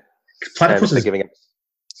so. Platypuses are giving up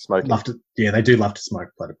smoking. They do love to smoke,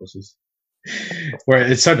 platypuses. Where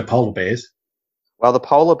it's so do polar bears. Well, the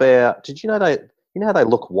polar bear, did you know how they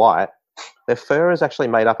look white? Their fur is actually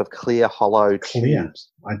made up of clear, hollow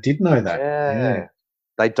tubes. I did know that. Yeah.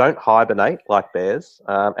 They don't hibernate like bears,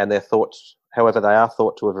 and however, they are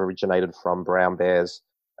thought to have originated from brown bears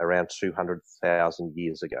around 200,000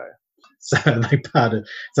 years ago. So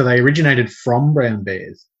they originated from brown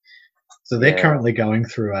bears. So they're currently going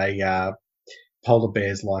through a polar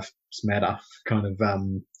bears lives matter kind of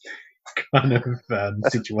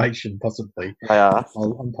situation, possibly. They are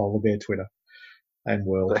on polar bear Twitter and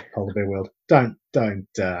polar bear world. Don't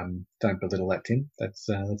belittle that, Tim. That's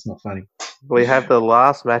not funny. We have the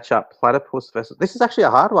last matchup: platypus versus. This is actually a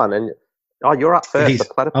hard one, and you're up first. The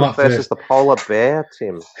platypus versus the polar bear,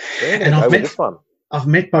 Tim. And I've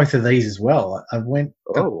met both of these as well. I went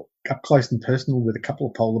up close and personal with a couple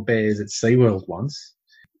of polar bears at SeaWorld once,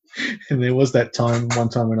 and there was one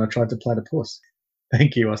time when I tried to platypus.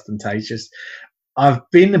 Thank you, Ostentatious. I've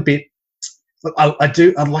been a bit. I'd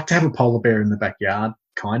like to have a polar bear in the backyard,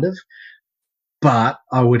 kind of. But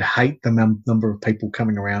I would hate the number of people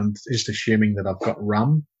coming around just assuming that I've got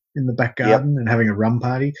rum in the back garden and having a rum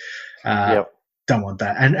party. Don't want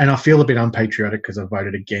that. And I feel a bit unpatriotic because I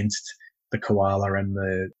voted against the koala and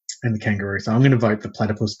the kangaroo. So I'm going to vote the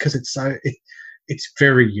platypus because it's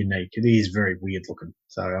very unique. It is very weird looking.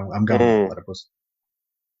 So I'm going with the platypus.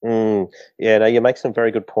 Yeah, no, you make some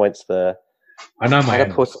very good points there. I know my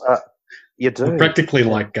platypus. You do. I'm practically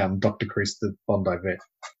like Dr. Chris, the Bondi vet.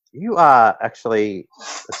 You are actually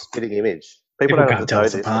a spitting image. People don't have to know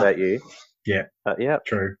this about you. Yeah.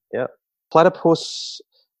 True. Yeah. Platypus.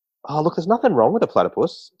 Oh, look, there's nothing wrong with a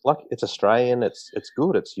platypus. Like, it's Australian. It's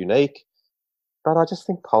good. It's unique. But I just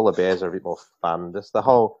think polar bears are a bit more fun. Just the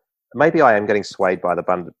whole. Maybe I am getting swayed by the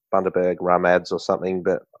Bundaberg rum ads or something,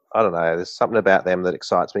 but I don't know. There's something about them that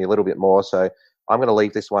excites me a little bit more. So I'm going to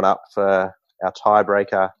leave this one up for our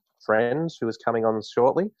tiebreaker friend who is coming on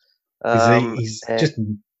shortly. He's just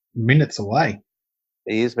minutes away.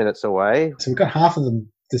 He is minutes away. So we've got half of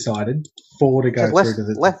them decided. 4 to go through to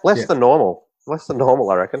the less than normal. Less than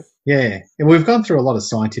normal, I reckon. Yeah, and we've gone through a lot of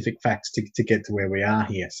scientific facts to get to where we are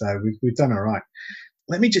here. So we've done all right.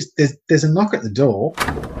 Let me just. There's a knock at the door.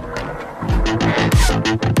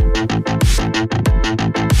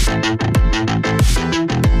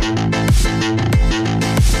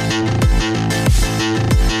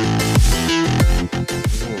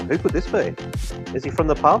 Who could this be? Is he from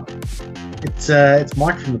the pub? It's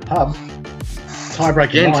Mike from the pub.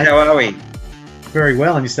 Tiebreaker Mike. How are we? Very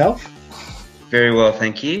well, and yourself? Very well,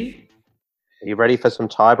 thank you. Are you ready for some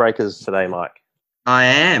tiebreakers today, Mike? I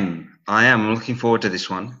am. I'm looking forward to this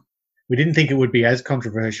one. We didn't think it would be as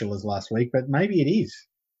controversial as last week, but maybe it is.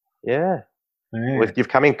 Yeah. Well, you've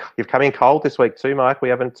come in cold this week too, Mike. We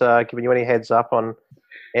haven't given you any heads up on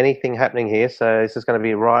anything happening here, so this is going to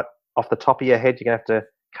be right off the top of your head. You're going to have to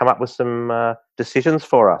come up with some decisions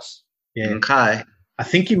for us. Yeah. Okay. I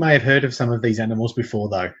think you may have heard of some of these animals before,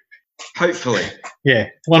 though. Hopefully. Yeah,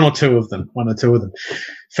 one or two of them.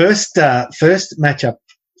 First matchup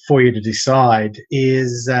for you to decide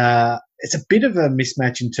is it's a bit of a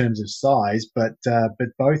mismatch in terms of size, but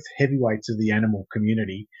both heavyweights of the animal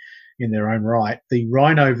community in their own right. The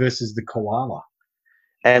rhino versus the koala.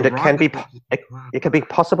 And it can be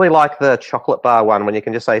possibly like the chocolate bar one, when you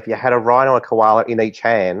can just say if you had a rhino or a koala in each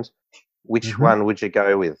hand, which one would you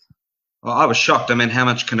go with? Well, I was shocked. I mean, how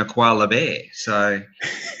much can a koala bear? So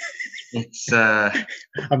it's.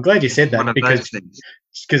 I'm glad you said that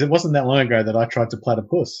because it wasn't that long ago that I tried to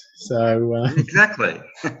platypus. So exactly.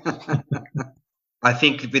 I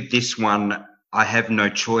think with this one, I have no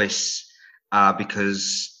choice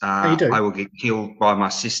because I will get killed by my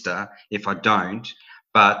sister if I don't.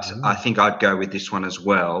 But I think I'd go with this one as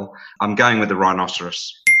well. I'm going with the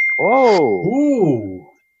rhinoceros. Oh, ooh,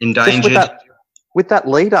 endangered. With that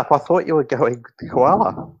lead up, I thought you were going with the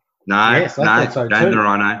koala. No, going the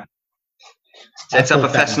rhino. Sets up a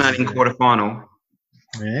fascinating quarterfinal.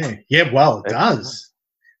 Yeah. Well, it does.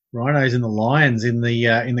 Rhinos and the Lions in the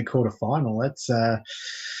quarterfinal. That's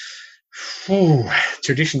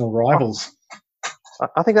traditional rivals.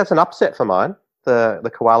 I think that's an upset for mine.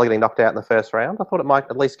 The koala getting knocked out in the first round. I thought it might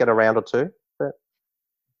at least get a round or two. But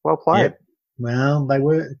well played. Yep. Well,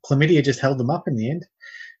 chlamydia just held them up in the end.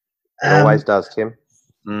 It always does, Tim.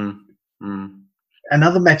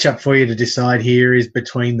 Another matchup for you to decide here is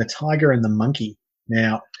between the tiger and the monkey.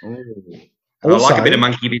 Now, I like a bit of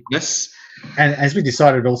monkey business. And as we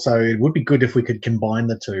decided also, it would be good if we could combine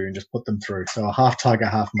the two and just put them through. So a half tiger,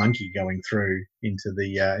 half monkey going through into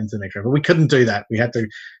the next round. But we couldn't do that. We had to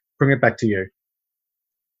bring it back to you.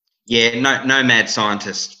 Yeah, no mad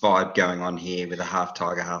scientist vibe going on here with a half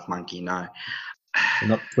tiger, half monkey. No.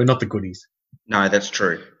 We're not the goodies. No, that's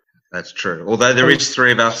true. Although there is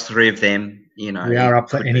three of us, three of them, we are up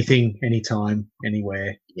for anything, anytime,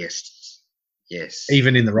 anywhere. Yes.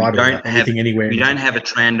 Even in the right order, anything, anywhere. We don't have a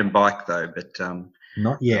tandem bike though, but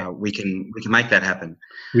not yet. We can make that happen.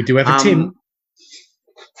 We do have a Tim.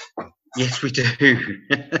 Yes, we do.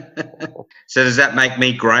 So does that make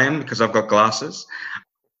me Graham because I've got glasses?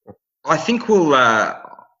 I think we'll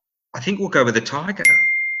go with the tiger.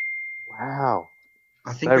 Wow.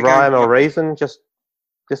 I think no rhyme or reason, just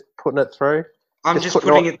putting it through. I'm just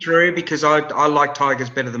putting it through because I like tigers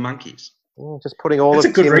better than monkeys. Just putting all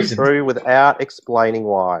of Tim through without explaining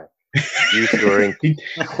why. You two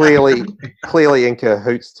are clearly in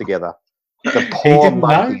cahoots together. The poor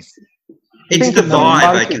monkeys. It's the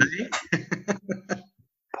vibe, okay?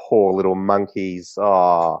 Poor little monkeys.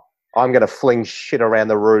 Oh, I'm going to fling shit around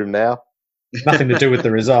the room now. Nothing to do with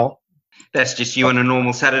the result. That's just you on a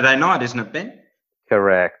normal Saturday night, isn't it, Ben?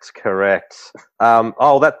 Correct.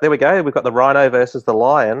 There we go. We've got the rhino versus the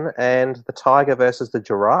lion and the tiger versus the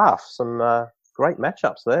giraffe. Some great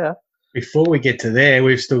matchups there. Before we get to there,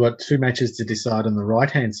 we've still got two matches to decide on the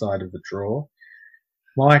right-hand side of the draw.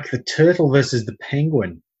 Mike, the turtle versus the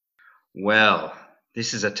penguin. Well,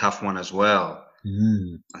 this is a tough one as well.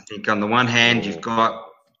 I think on the one hand, you've got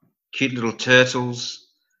cute little turtles,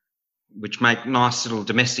 which make nice little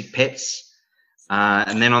domestic pets.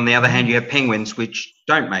 And then on the other hand, you have penguins, which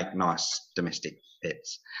don't make nice domestic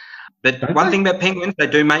pets. But one thing about penguins, they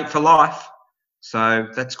do mate for life. So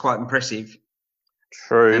that's quite impressive.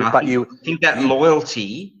 True. And I think that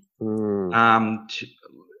loyalty... how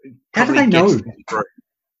do they know?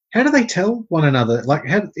 How do they tell one another? Like,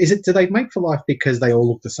 do they mate for life because they all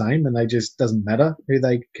look the same and they just doesn't matter who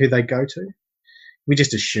they go to? We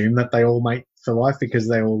just assume that they all mate for life because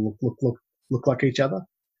they all look like each other.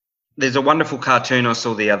 There's a wonderful cartoon I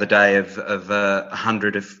saw the other day of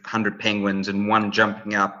 100 penguins and one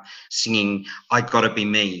jumping up singing "I Gotta Be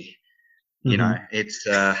Me." You know, it's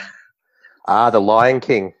the Lion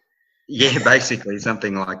King. Yeah, basically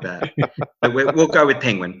something like that. But we'll go with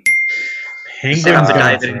penguin. Penguin up the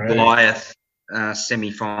David and Goliath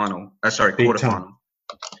semi-final. Quarterfinal.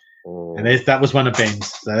 And that was one of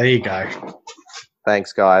Ben's. So there you go.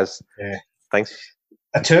 Thanks, guys. Yeah. Thanks.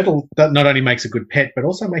 A turtle that not only makes a good pet, but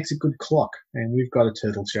also makes a good clock. And we've got a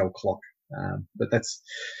turtle shell clock. But that's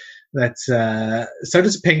so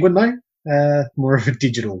does a penguin though. More of a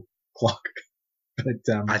digital clock. But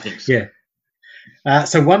I think so. Yeah.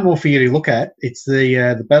 So one more for you to look at. It's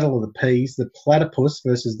the battle of the peas, the platypus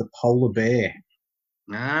versus the polar bear.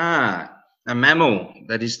 A mammal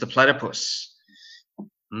that is the platypus.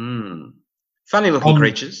 Funny looking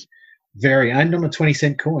creatures. Very. And on a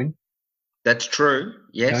 20-cent coin. That's true.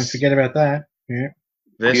 Yes. Don't forget about that. Yeah.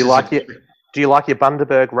 Do you like your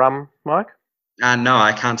Bundaberg rum, Mike? No,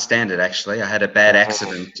 I can't stand it, actually. I had a bad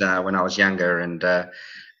accident when I was younger, and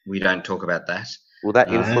we don't talk about that. Will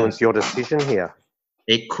that influence your decision here?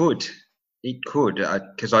 It could. It could,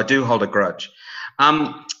 because I do hold a grudge.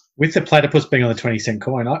 With the platypus being on the 20-cent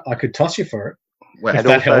coin, I could toss you for it. Well, if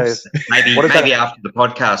that helps. Maybe after the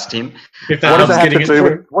podcast, Tim. If that what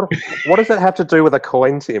does that have to do with a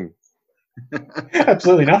coin, Tim?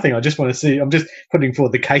 Absolutely nothing. I just want to see. I'm just putting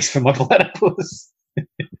forward the case for my platypus.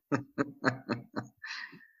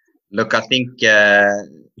 Look, I think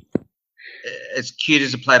as cute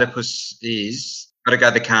as a platypus is, got to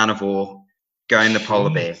go the carnivore, go in the polar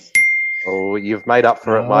bear. Oh, you've made up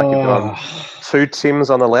for it, Mike. You've got 2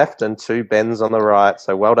 Tims on the left and 2 Bens on the right.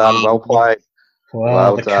 So well done, well played.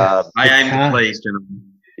 Well done. I aim to please, gentlemen.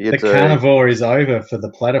 The carnivore is over for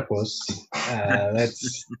the platypus.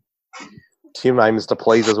 That's Tim aims to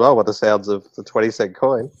please as well with the sounds of the 20-cent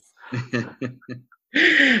coin.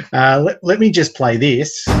 Let me just play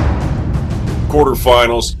this.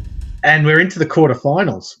 Quarterfinals. And we're into the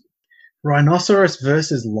quarterfinals. Rhinoceros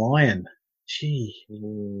versus lion. Gee.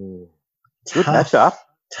 Good matchup.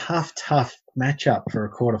 Tough matchup for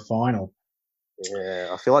a quarterfinal. Yeah,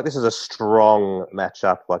 I feel like this is a strong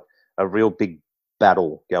matchup, like a real big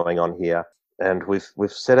battle going on here. And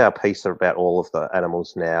we've said our piece about all of the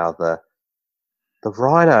animals now. The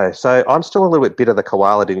rhino. So I'm still a little bit bitter the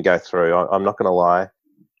koala didn't go through. I'm not going to lie.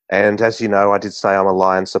 And as you know, I did say I'm a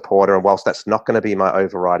lion supporter. And whilst that's not going to be my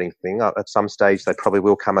overriding thing, at some stage they probably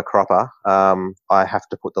will come a cropper. I have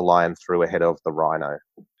to put the lion through ahead of the rhino.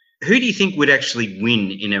 Who do you think would actually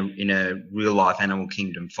win in a real life animal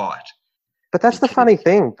kingdom fight? But that's the funny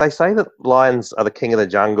thing. They say that lions are the king of the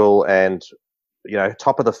jungle and,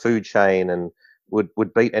 top of the food chain and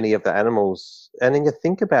would beat any of the animals. And then you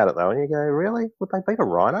think about it, though, and you go, really? Would they beat a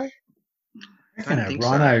rhino? I reckon a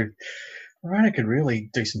rhino could really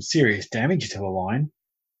do some serious damage to a lion.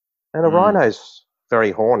 And a rhino's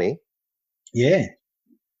very horny. Yeah.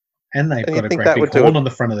 And they've got a great big horn on the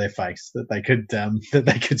front of their face that they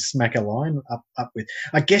could smack a lion up with.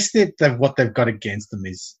 I guess what they've got against them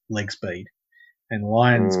is leg speed. And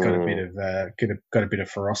lion's got a bit of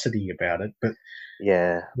ferocity about it, but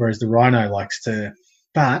yeah. Whereas the rhino likes to,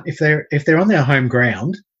 but if they're on their home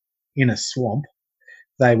ground in a swamp,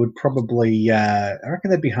 they would probably. I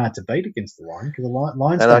reckon they'd be hard to beat against the lion because the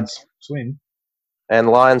lions don't swim. And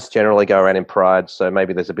lions generally go around in pride, so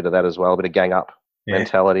maybe there's a bit of that as well, a bit of gang up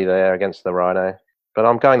mentality there against the rhino. But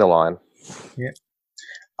I'm going the lion. Yeah,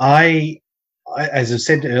 I as I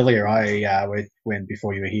said earlier, when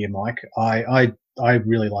before you were here, Mike, I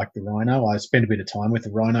really like the rhino. I spent a bit of time with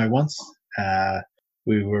the rhino once.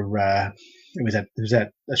 We were it was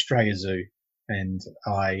at Australia Zoo, and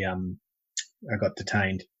I got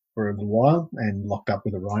detained for a little while and locked up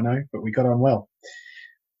with a rhino, but we got on well.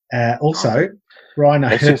 Rhino.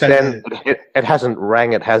 And since then, it hasn't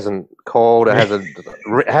rang, it hasn't called, it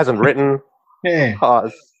hasn't written. Yeah.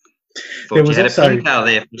 Thought there was a pen pal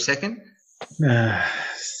there for a second.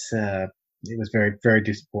 It was very, very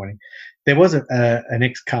disappointing. There was an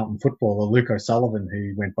ex-Carlton footballer, Luke O'Sullivan,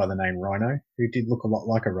 who went by the name Rhino, who did look a lot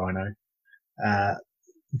like a rhino.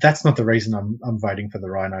 That's not the reason I'm voting for the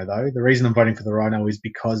rhino, though. The reason I'm voting for the rhino is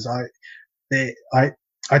because I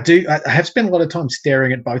have spent a lot of time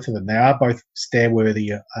staring at both of them. They are both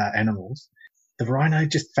stare-worthy animals. The rhino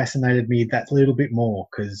just fascinated me that little bit more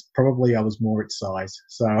because probably I was more its size.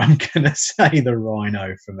 So I'm going to say the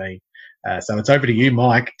rhino for me. So it's over to you,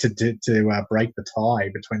 Mike, to break the tie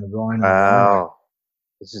between the rhino and the rhino.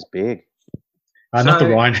 This is big. Not the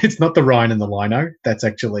rhino. It's not the rhino and the lino. That's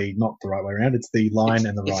actually not the right way around. It's the lion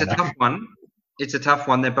and the rhino. It's a tough one. It's a tough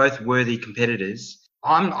one. They're both worthy competitors.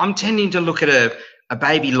 I'm tending to look at a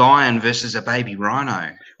baby lion versus a baby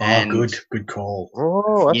rhino. Good call.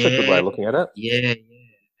 Oh, that's a good way of looking at it. Yeah.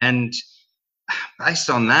 And based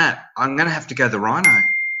on that, I'm going to have to go the rhino.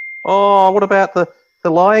 Oh, what about the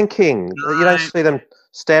Lion King? No. You don't see them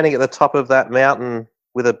standing at the top of that mountain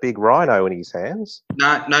with a big rhino in his hands.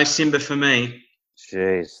 No Simba for me.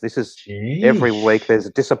 Jeez, every week there's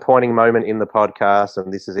a disappointing moment in the podcast,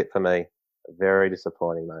 and this is it for me. A very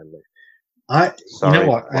disappointing moment. You know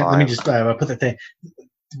what? Let me just put that there.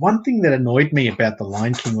 One thing that annoyed me about the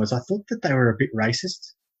Lion King was I thought that they were a bit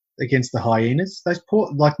racist against the hyenas. Those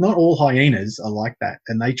not all hyenas are like that,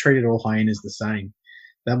 and they treated all hyenas the same.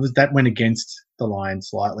 That went against the lion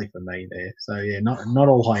slightly for me there. So yeah, not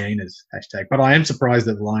all hyenas #. But I am surprised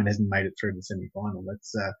that the lion hasn't made it through the semi-final. That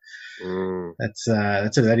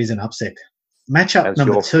is an upset. Matchup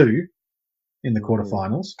number 2 in the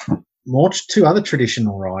quarterfinals. Two other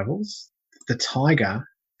traditional rivals, the tiger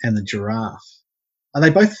and the giraffe. Are they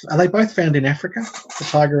both found in Africa? The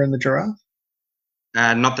tiger and the giraffe?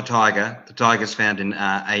 Not the tiger. The tiger's found in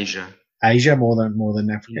Asia. Asia more than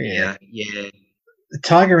Africa. Yeah. The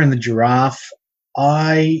tiger and the giraffe.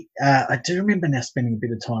 I do remember now spending a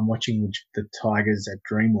bit of time watching the tigers at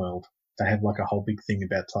Dreamworld. They have like a whole big thing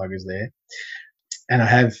about tigers there. And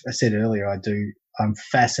I said earlier, I'm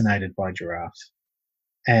fascinated by giraffes.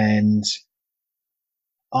 And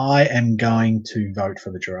I am going to vote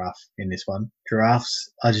for the giraffe in this one.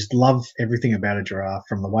 Giraffes, I just love everything about a giraffe,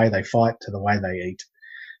 from the way they fight to the way they eat,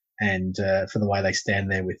 and for the way they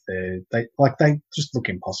stand there with they just look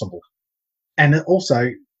impossible. And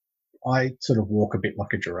also, I sort of walk a bit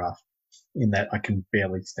like a giraffe in that I can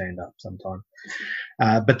barely stand up sometimes.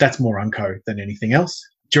 But that's more unco than anything else.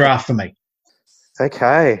 Giraffe for me.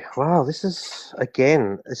 Okay. Wow, this is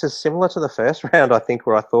similar to the first round, I think,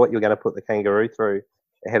 where I thought you were going to put the kangaroo through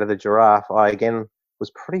ahead of the giraffe. I, again,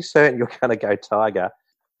 was pretty certain you were going to go tiger,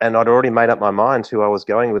 and I'd already made up my mind who I was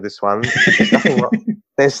going with this one. There's nothing wrong.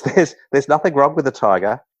 There's nothing wrong with the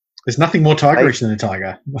tiger. There's nothing more tigerish than a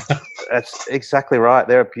tiger. That's exactly right.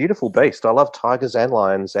 They're a beautiful beast. I love tigers and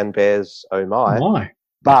lions and bears, oh my. Oh my.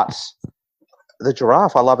 But the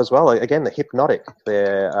giraffe I love as well. Again, they're hypnotic.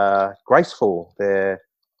 They're graceful. They're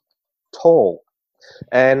tall.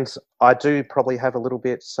 And I do probably have a little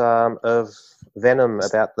bit of venom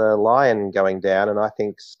about the lion going down, and I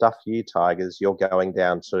think, stuff you, tigers, you're going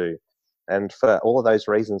down too. And for all of those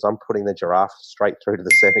reasons, I'm putting the giraffe straight through to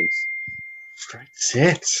the semis. Straight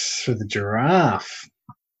sets for the giraffe.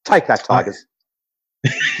 Take that, tigers.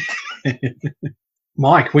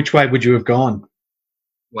 Mike, which way would you have gone?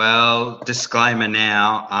 Well, disclaimer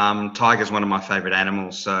now, tiger's one of my favourite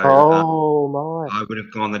animals, so I would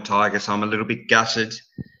have gone the tiger, so I'm a little bit gutted,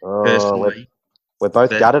 personally. We're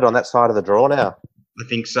both gutted on that side of the draw now. I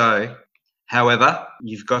think so. However,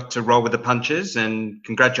 you've got to roll with the punches, and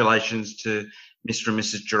congratulations to Mr. and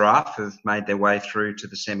Mrs. Giraffe who've made their way through to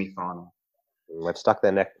the semi-final. They've stuck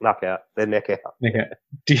their neck out.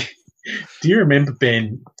 Do you remember,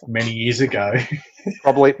 Ben, many years ago?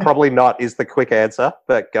 Probably not is the quick answer,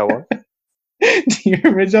 but go on. Do you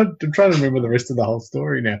remember? I'm trying to remember the rest of the whole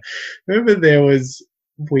story now. Remember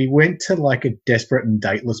we went to like a Desperate and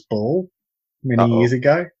Dateless ball many years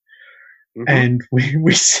ago, and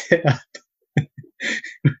we set up.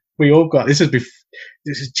 We all got, this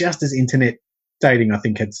was just as internet dating, I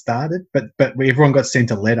think, had started, but everyone got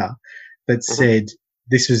sent a letter that said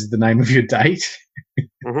this was the name of your date.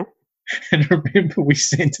 And remember, we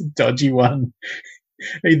sent a dodgy one.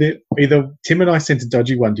 Either Tim and I sent a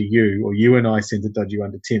dodgy one to you, or you and I sent a dodgy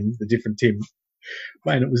one to Tim, the different Tim.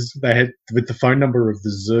 And they had with the phone number of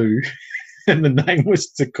the zoo, and the name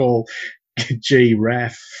was to call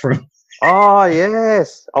G-Raff from. Oh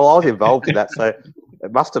yes. Oh, I was involved in that, so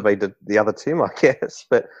it must have been the other Tim, I guess.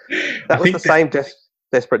 But that was the same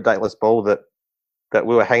Desperate Dateless ball that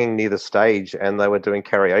we were hanging near the stage, and they were doing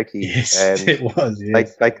karaoke. Yes, and it was.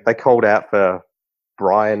 Yes. They called out for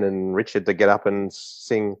Brian and Richard to get up and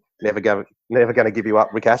sing "Never Gonna Give You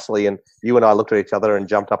Up," Rick Astley, and you and I looked at each other and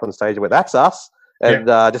jumped up on stage and went, "That's us!" and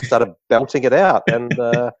just started belting it out. And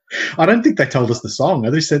I don't think they told us the song.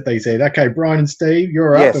 They said, "Okay, Brian and Steve,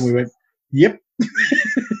 you're up," and we went, "Yep."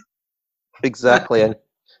 Exactly. And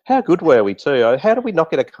how good were we too? How did we not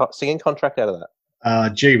get a singing contract out of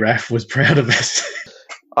that? G-Raff was proud of us.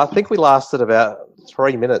 I think we lasted about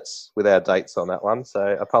 3 minutes with our dates on that one,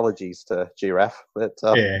 so apologies to G-Raff. But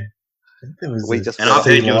and I've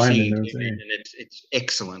heard your singing, and it's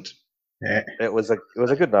excellent. Yeah, it was a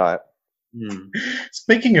good night.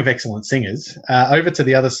 Speaking of excellent singers, over to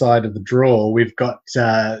the other side of the draw, we've got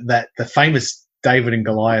the famous David and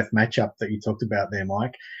Goliath matchup that you talked about there,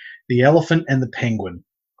 Mike. The elephant and the penguin.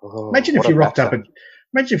 Imagine if you rocked up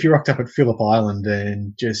at Phillip Island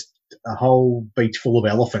and just a whole beach full of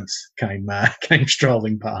elephants came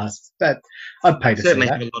strolling past. That I'd pay to certainly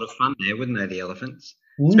see that. Have a lot of fun there, wouldn't they? The elephants,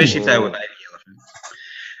 especially if they were baby elephants.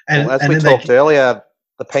 And as we talked earlier,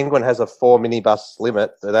 the penguin has a 4 minibus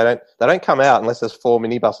limit. They don't come out unless there's 4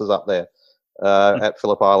 minibuses up there at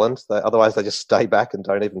Phillip Island. Otherwise, they just stay back and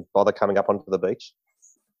don't even bother coming up onto the beach.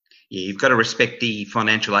 Yeah, you've got to respect the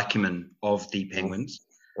financial acumen of the penguins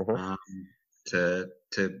to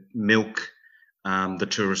milk the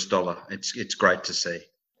tourist dollar. It's great to see.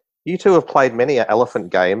 You two have played many an elephant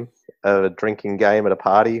game, a drinking game at a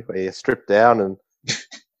party where you strip down and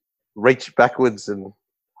reach backwards and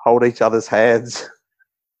hold each other's hands.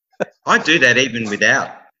 I do that even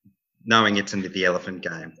without knowing it's into the elephant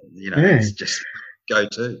game. It's just go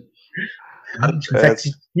to. In fact,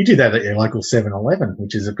 you do that at your local 7-Eleven,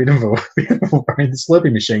 which is a bit of a the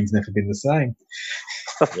Slurpee machine's never been the same.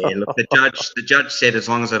 Yeah, look, the judge said as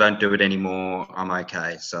long as I don't do it anymore, I'm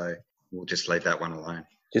okay. So we'll just leave that one alone.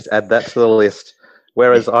 Just add that to the list.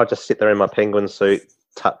 Whereas I just sit there in my penguin suit,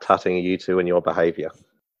 tut-tutting you two and your behaviour.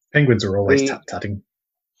 Penguins are always tut-tutting.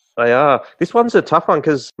 They are. This one's a tough one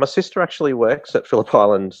because my sister actually works at Phillip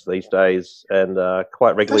Island these days and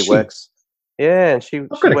quite regularly works. Yeah, and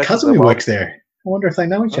I've got a cousin who works there. I wonder if they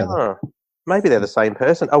know each other. Maybe they're the same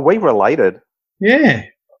person. Are we related? Yeah.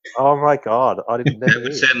 Oh my God! I didn't know. That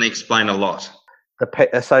would certainly explain a lot.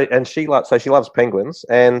 She loves penguins.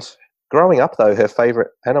 And growing up, though, her favourite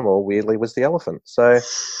animal weirdly was the elephant. So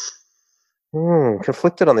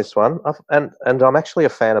conflicted on this one. And I'm actually a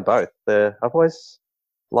fan of both. I've always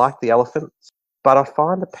liked the elephant, but I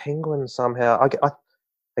find the penguin somehow.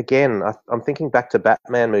 I'm thinking back to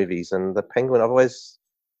Batman movies, and the penguin. I've always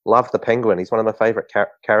loved the penguin. He's one of my favourite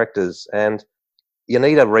characters, and you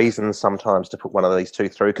need a reason sometimes to put one of these two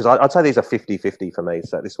through, because I'd say these are 50-50 for me.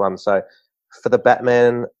 So this one. So for the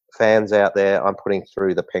Batman fans out there, I'm putting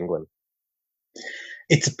through the penguin.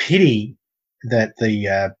 It's a pity that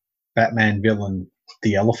the Batman villain,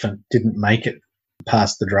 the elephant, didn't make it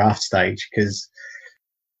past the draft stage, because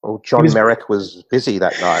John Merrick was busy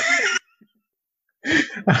that night.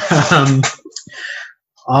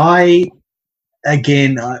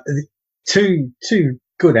 Two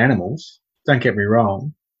good animals. Don't get me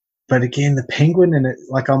wrong, but again, the penguin and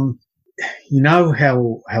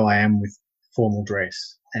how I am with formal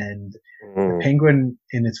dress, and the penguin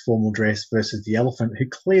in its formal dress versus the elephant, who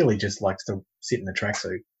clearly just likes to sit in the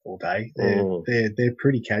tracksuit all day. They're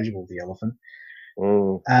pretty casual. The elephant,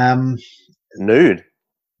 nude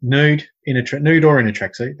in a nude or in a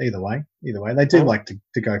tracksuit. Either way, they do like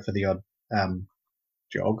to go for the odd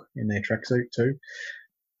jog in their tracksuit too.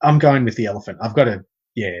 I'm going with the elephant. I've got to.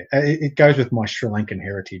 Yeah, it goes with my Sri Lankan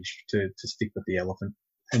heritage to stick with the elephant,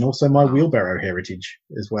 and also my wheelbarrow heritage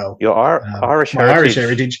as well. Your Irish my heritage. Irish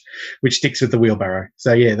heritage, which sticks with the wheelbarrow.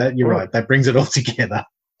 So yeah, you're right. That brings it all together.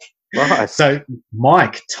 Nice. So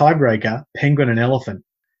Mike, tiebreaker, penguin and elephant.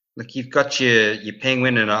 Look, you've got your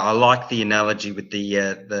penguin, and I like the analogy with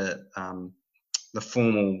the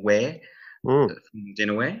formal wear, the formal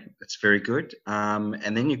dinner wear. That's very good.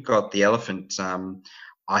 And then you've got the elephant.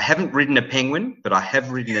 I haven't ridden a penguin, but I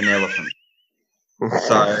have ridden an elephant.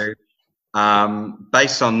 So,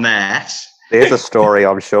 based on that... There's a story,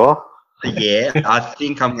 I'm sure. Yeah, I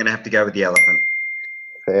think I'm going to have to go with the elephant.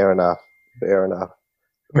 Fair enough.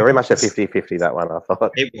 Very much a 50-50, that one, I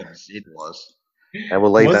thought. It was. And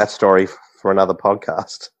we'll leave that story for another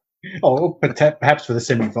podcast. Oh, but perhaps for the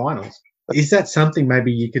semi-finals. Is that something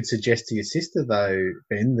maybe you could suggest to your sister, though,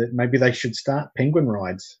 Ben, that maybe they should start penguin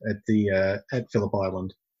rides at Phillip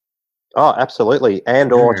Island? Oh, absolutely.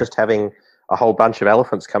 And or just having a whole bunch of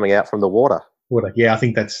elephants coming out from the water. Yeah, I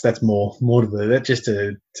think that's more to that, just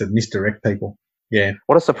to misdirect people. Yeah.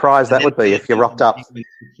 What a surprise that would be if you rocked up.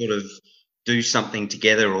 Sort of do something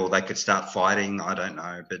together, or they could start fighting. I don't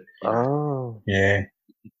know, but yeah,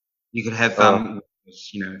 you could have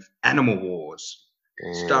animal wars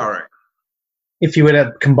starring. If you were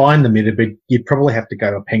to combine them, you'd probably have to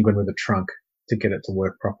go a penguin with a trunk to get it to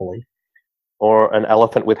work properly. Or an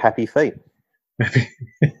elephant with happy feet.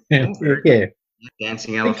 Yeah.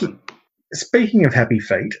 Dancing elephant. Speaking of happy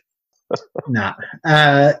feet,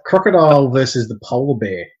 crocodile versus the polar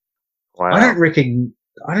bear. Wow. I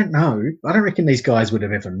don't know. I don't reckon these guys would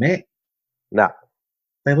have ever met. No.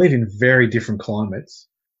 They live in very different climates.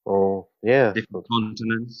 Oh, yeah. Different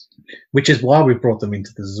continents. Which is why we brought them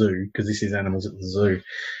into the zoo, because this is animals at the zoo.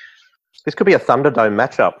 This could be a Thunderdome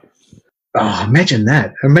matchup. Oh, imagine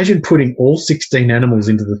that. Imagine putting all 16 animals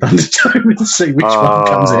into the Thunderdome and see which one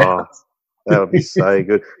comes out. That would be so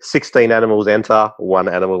good. 16 animals enter, 1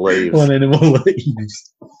 animal leaves. 1 animal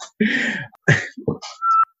leaves.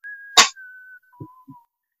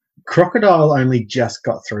 Crocodile only just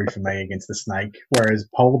got through for me against the snake, whereas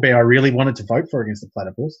polar bear I really wanted to vote for against the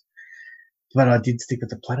platypus. But I did stick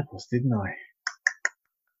with the platypus, didn't I?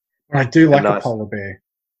 But I do like a polar bear.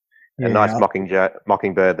 A nice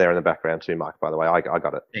mockingbird there in the background too, Mike, by the way. I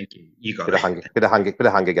got it. Thank you. You got it. Bit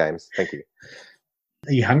of Hunger Games. Thank you.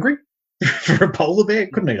 Are you hungry for a polar bear?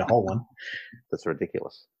 Couldn't eat a whole one. That's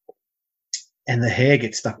ridiculous. And the hair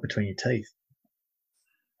gets stuck between your teeth.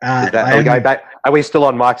 Are we going back? Are we still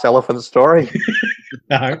on Mike's elephant story?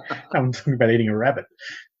 No, I'm talking about eating a rabbit.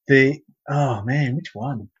 Oh man, which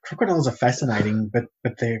one? Crocodiles are fascinating, but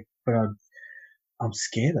I'm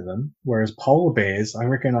scared of them. Whereas polar bears, I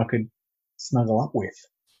reckon I could snuggle up with.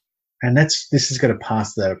 And this is going to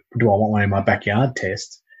pass the "do I want one in my backyard"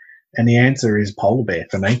 test. And the answer is polar bear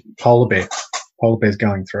for me. Polar bear. Polar bear's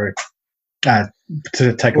going through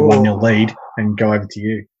to take a 1-0 lead and go over to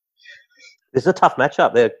you. This is a tough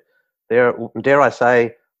matchup. They're, dare I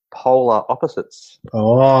say, polar opposites.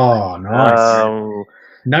 Oh, nice.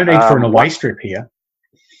 No need for an away strip here.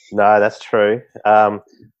 No, that's true.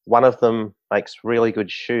 One of them makes really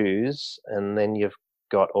good shoes, and then you've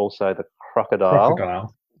got also the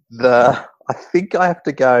crocodile. I think I have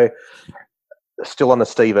to go still on the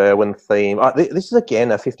Steve Irwin theme. This is,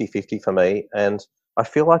 again, a 50-50 for me, and I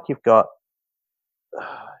feel like you've got...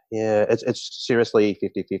 it's seriously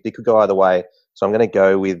 50-50. Could go either way. So I'm going to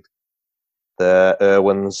go with the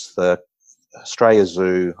Irwins, the Australia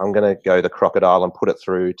Zoo. I'm going to go the crocodile and put it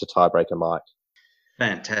through to tiebreaker Mike.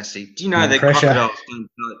 Fantastic. Do you know that crocodiles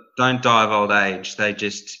don't die of old age? They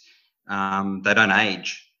just they don't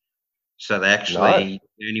age. So they actually,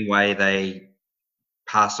 the only way they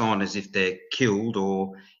pass on is if they're killed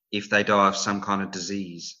or if they die of some kind of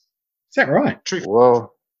disease. Is that right? True.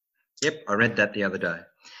 Whoa. Yep, I read that the other day.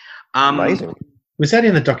 Amazing. Was that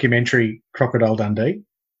in the documentary Crocodile Dundee?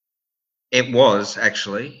 It was,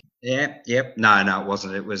 actually. Yeah, yep. No, it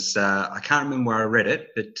wasn't. It was, I can't remember where I read it,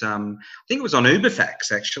 but I think it was on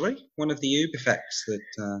UberFacts, actually. One of the UberFacts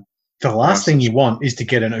that... the last thing you want is to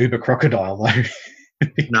get an Uber crocodile, though.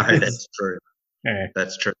 No, that's true. Yeah.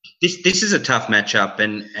 That's true. This is a tough matchup,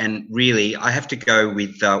 and really, I have to go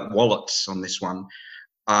with wallets on this one.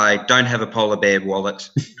 I don't have a polar bear wallet.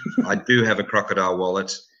 I do have a crocodile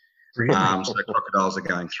wallet. Really? So crocodiles are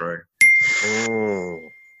going through.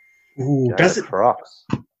 Ooh, does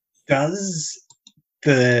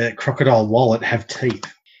the crocodile wallet have teeth?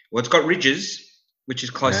 Well, it's got ridges, which is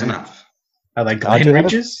close enough. Are they Glen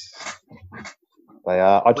ridges? They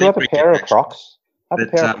are. I do have a pair of Crocs. I have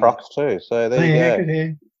a pair of Crocs too. So there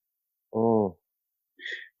you go.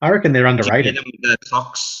 I reckon they're underrated. Do you get them with the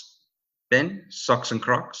socks, Ben? Socks and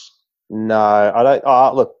Crocs? No, I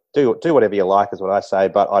don't. Look, do whatever you like is what I say,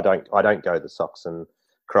 but I don't go the socks and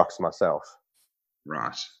Crocs myself.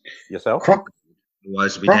 Right. Yourself?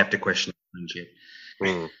 Otherwise, we'd have to question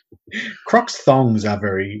it. Crocs thongs are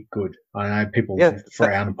very good. I know people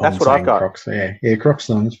frown upon saying Crocs. Yeah, Crocs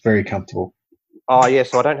thongs, very comfortable. Oh, yeah,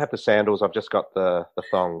 so I don't have the sandals. I've just got the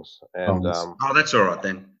thongs. And, that's all right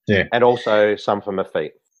then. Yeah. And also some for my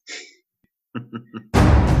feet.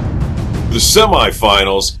 The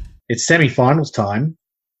semi-finals. It's semi-finals time.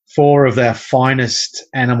 4 of our finest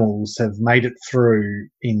animals have made it through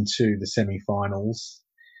into the semi-finals,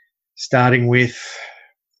 starting with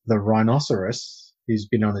the rhinoceros, who's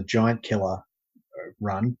been on a giant killer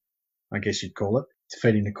run, I guess you'd call it,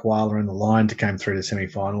 defeating the koala and the lion to come through the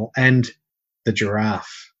semi-final, and the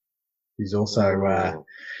giraffe, who's also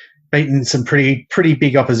beaten some pretty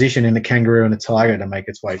big opposition in the kangaroo and the tiger to make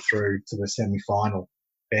its way through to the semi-final.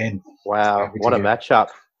 Ben. Wow, what a matchup.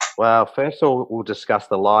 Well, first of all, we'll discuss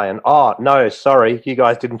the lion. Oh, no, sorry. You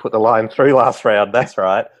guys didn't put the lion through last round. That's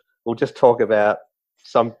right. We'll just talk about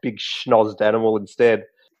some big schnozzed animal instead.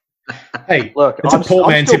 Hey, look, it's a poor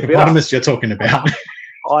man's hippopotamus you're talking about.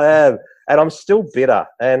 I am. And I'm still bitter.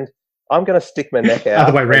 And I'm going to stick my neck out.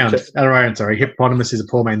 Other way around, sorry. Hippopotamus is a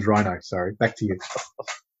poor man's rhino. Sorry. Back to you.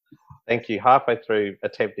 Thank you. Halfway through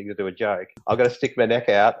attempting to do a joke, I'm going to stick my neck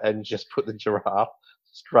out and just put the giraffe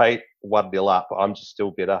straight 1-0 up. I'm just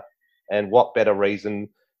still bitter. And what better reason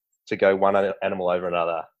to go one animal over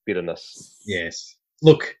another? Bitterness. Yes.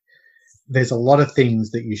 Look, there's a lot of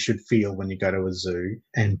things that you should feel when you go to a zoo,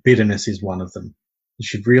 and bitterness is one of them. You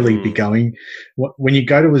should really be going... When you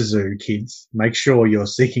go to a zoo, kids, make sure you're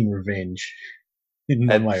seeking revenge in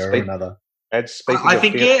one way or another. And speaking of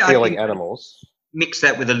feeling animals... Mix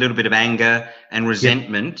that with a little bit of anger and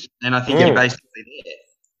resentment, and I think you're basically there.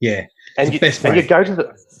 Yeah. And you go to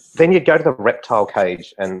the reptile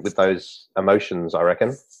cage, and with those emotions, I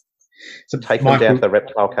reckon. So take them down to the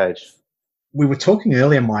reptile cage. We were talking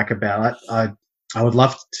earlier, Mike, about I would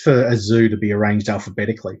love for a zoo to be arranged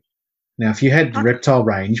alphabetically. Now, if you had the reptile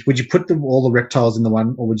range, would you put all the reptiles in the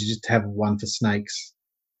one, or would you just have one for snakes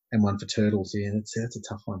and one for turtles? Yeah, that's a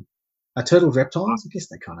tough one. Are turtles reptiles? I guess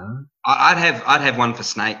they kind of are. I'd have one for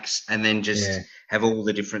snakes, and then just have all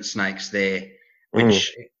the different snakes there.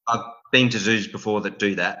 Which I've been to zoos before that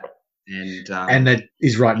do that, and that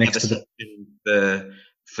is right next to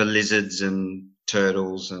for lizards and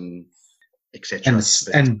turtles and etc.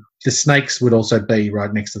 And the snakes would also be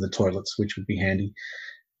right next to the toilets, which would be handy.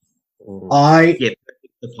 The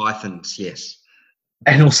pythons, yes.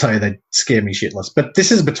 And also they scare me shitless. But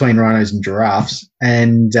this is between rhinos and giraffes,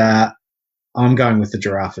 and I'm going with the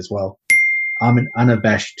giraffe as well. I'm an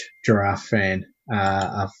unabashed giraffe fan,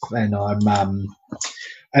 and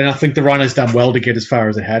And I think the rhino's done well to get as far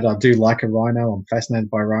as it had. I do like a rhino. I'm fascinated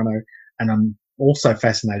by rhino, and I'm also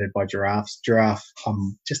fascinated by giraffes. Giraffe,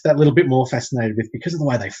 I'm just that little bit more fascinated with because of the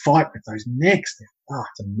way they fight with those necks. Oh,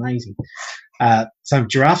 it's amazing. So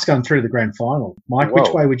giraffe's going through to the grand final. Mike, Whoa.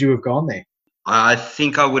 Which way would you have gone there? I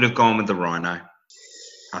think I would have gone with the rhino.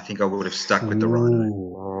 I think I would have stuck with the rhino.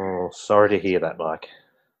 Oh, sorry to hear that, Mike.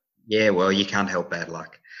 Yeah, well, you can't help bad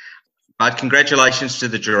luck. But congratulations to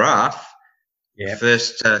the giraffe. Yeah.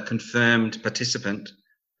 First confirmed participant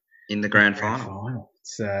in the grand final.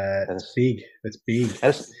 It's big. It's big.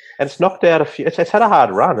 And it's knocked out a few. It's had a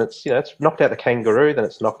hard run. It's knocked out the kangaroo, then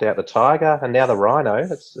it's knocked out the tiger, and now the rhino.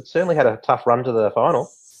 It's certainly had a tough run to the final.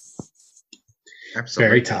 Absolutely.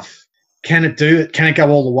 Very tough. Can it do it? Can it go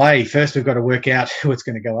all the way? First, we've got to work out who it's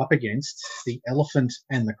going to go up against: the elephant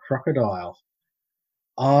and the crocodile.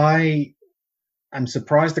 I am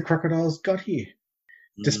surprised the crocodile's got here,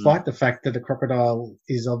 despite the fact that the crocodile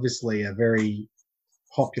is obviously a very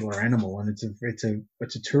popular animal and it's a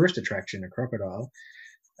tourist attraction, a crocodile.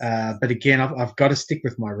 But again, I've got to stick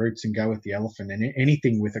with my roots and go with the elephant. And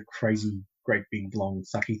anything with a crazy, great big long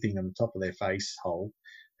sucky thing on the top of their face hole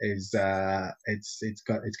is it's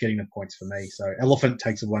getting the points for me. So elephant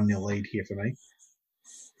takes a 1-0 lead here for me.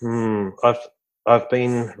 I've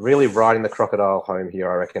been really riding the crocodile home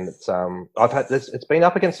here. I reckon it's been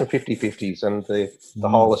up against some 50-50s, and the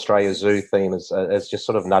whole Australia Zoo theme has just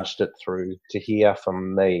sort of nudged it through to here for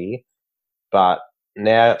me. But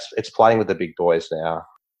now it's playing with the big boys now.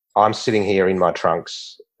 I'm sitting here in my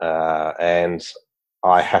trunks, and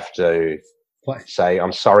I have to say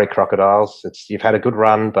I'm sorry, crocodiles. You've had a good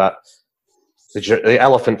run, but the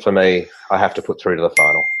elephant for me, I have to put through to the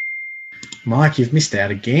final. Mike, you've missed out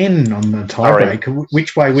again on the tiebreak.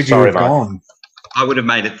 Which way would you have gone? I would have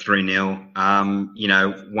made it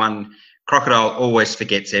 3-0. One crocodile always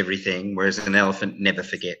forgets everything, whereas an elephant never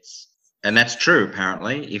forgets. And that's true,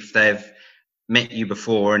 apparently. If they've met you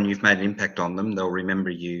before and you've made an impact on them, they'll remember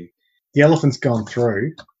you. The elephant's gone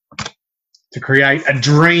through to create a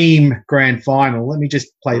dream grand final. Let me just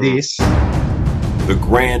play this. The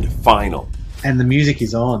grand final. And the music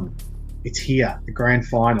is on. It's here, the grand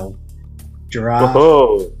final.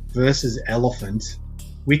 Giraffe versus elephant.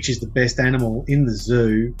 Which is the best animal in the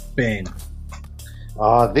zoo? Ben.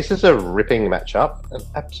 This is a ripping matchup, an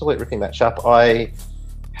absolute ripping matchup. I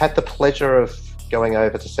had the pleasure of going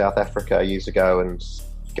over to South Africa years ago and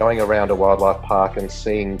going around a wildlife park and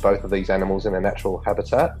seeing both of these animals in their natural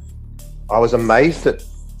habitat. I was amazed at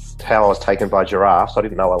how I was taken by giraffes. I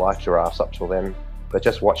didn't know I liked giraffes up till then, but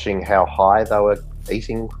just watching how high they were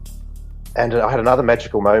eating. And I had another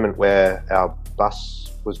magical moment where our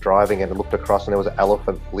bus was driving and looked across and there was an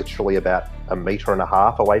elephant literally about 1.5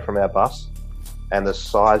 meters away from our bus. And the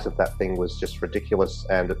size of that thing was just ridiculous.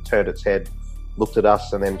 And it turned its head, looked at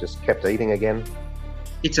us, and then just kept eating again.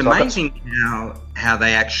 It's amazing how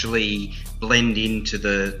they actually blend into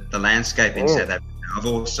the landscape in South Africa. I've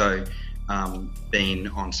also been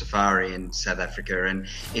on safari in South Africa, and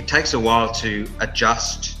it takes a while to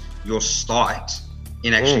adjust your sight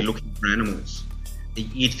in actually looking for animals.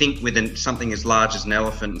 You'd think with something as large as an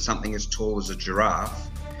elephant and something as tall as a giraffe,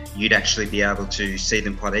 you'd actually be able to see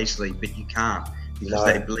them quite easily, but you can't because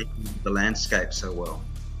they blend into the landscape so well.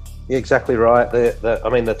 Yeah, exactly right.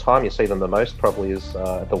 The time you see them the most probably is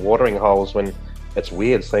at the watering holes, when it's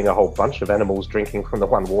weird seeing a whole bunch of animals drinking from the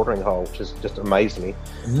one watering hole, which is just amazed me.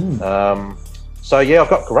 So yeah, I've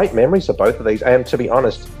got great memories of both of these, and to be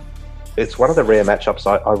honest, it's one of the rare matchups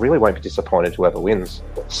I really won't be disappointed whoever wins.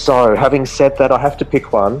 So having said that, I have to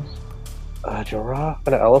pick one. A giraffe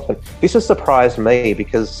and an elephant. This has surprised me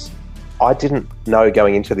because I didn't know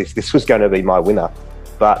going into this was going to be my winner,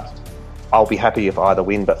 but I'll be happy if either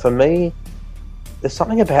win. But for me, there's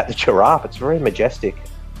something about the giraffe. It's very majestic,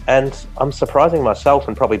 and I'm surprising myself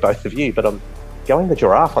and probably both of you, but I'm going the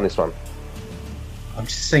giraffe on this one. I've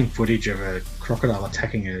just seen footage of a crocodile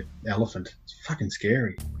attacking an elephant. It's fucking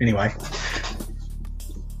scary. Anyway,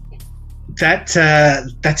 that's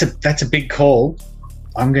a big call.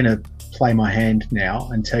 I'm going to play my hand now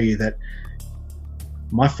and tell you that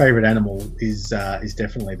my favourite animal is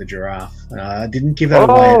definitely the giraffe. I didn't give that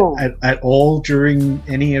away at all during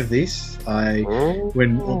any of this.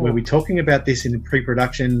 When we were talking about this in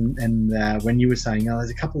pre-production, and when you were saying, there's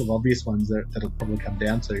a couple of obvious ones that'll probably come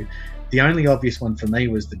down to, the only obvious one for me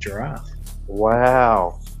was the giraffe.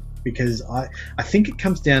 Wow. Because I think it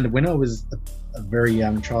comes down to when I was a very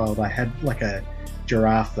young child, I had like a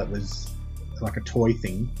giraffe that was like a toy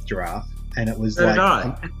thing, giraffe, and it was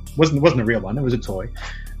wasn't a real one, it was a toy,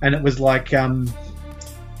 and it was like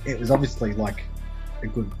it was obviously like a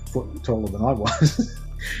good foot taller than I was.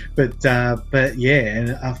 but yeah,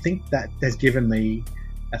 and I think that has given me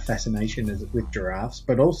a fascination with giraffes,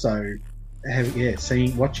 but also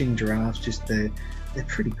watching giraffes, just they're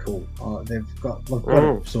pretty cool. They've got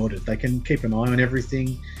it sorted. They can keep an eye on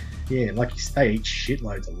everything. Yeah, like you say, they eat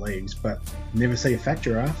shitloads of leaves, but never see a fat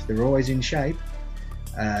giraffe. They're always in shape.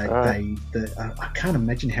 I can't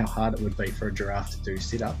imagine how hard it would be for a giraffe to do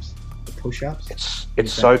sit-ups, the push-ups.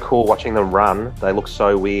 It's so cool watching them run. They look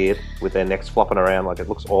so weird with their necks flopping around. Like, it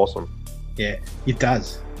looks awesome. Yeah, it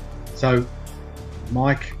does. So,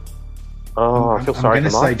 Mike, I feel sorry for Mike. I'm going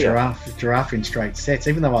to say giraffe in straight sets.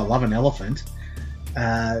 Even though I love an elephant,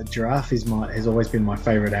 giraffe has always been my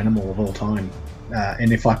favourite animal of all time.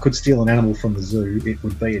 And if I could steal an animal from the zoo, it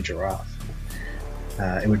would be a giraffe.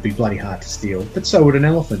 It would be bloody hard to steal, but so would an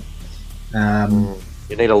elephant.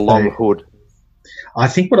 You need a long hood. I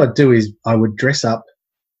think what I'd do is I would dress up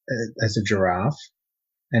as a giraffe,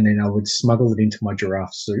 and then I would smuggle it into my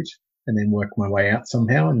giraffe suit, and then work my way out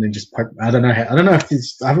somehow, and then just poke. I don't know if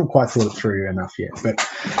I haven't quite thought it through enough yet, but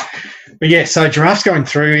yeah. So giraffe's going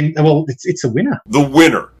through, and it's a winner. The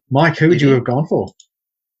winner, Mike. Who would you have gone for?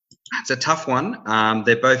 It's a tough one.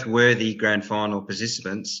 They're both worthy grand final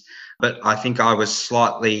participants, but I think I was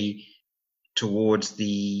slightly towards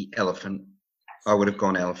the elephant. I would have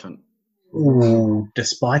gone elephant. Ooh,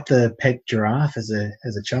 despite the pet giraffe as a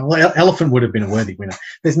child, elephant would have been a worthy winner.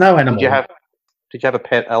 There's no animal. Did you have a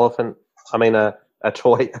pet elephant? I mean, a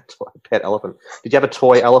toy pet elephant. Did you have a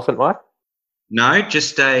toy elephant, Mike? No,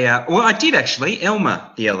 just well, I did actually.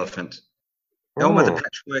 Elmer the elephant. Elmer the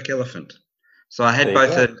patchwork elephant. So I had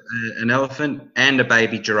both an elephant and a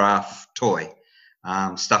baby giraffe toy,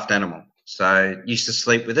 stuffed animal. So used to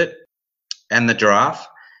sleep with it and the giraffe.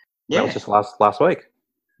 Yeah. That was just last week.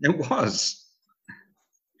 It was.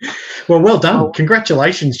 Well done.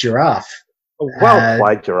 Congratulations, giraffe. Well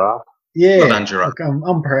played, giraffe. Yeah. Well done, giraffe. Look,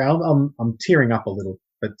 I'm proud. I'm tearing up a little,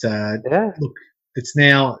 but look, it's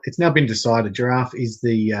now been decided. Giraffe is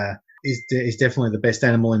is definitely the best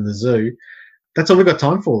animal in the zoo. That's all we've got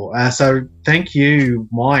time for. So thank you,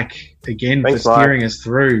 Mike, again for steering us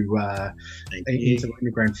through into the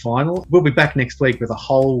grand final. We'll be back next week with a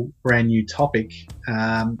whole brand new topic.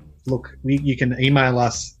 Look, you can email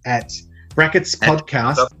us at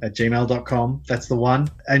bracketspodcast@gmail.com. That's the one.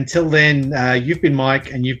 Until then, you've been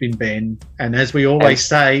Mike and you've been Ben. And as we always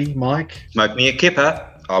say, Mike, smoke me a kipper.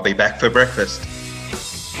 I'll be back for breakfast.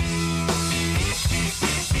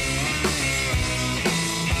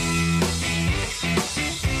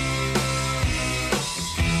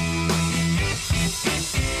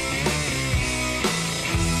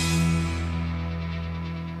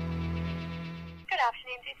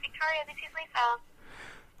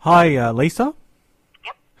 Hi, Lisa.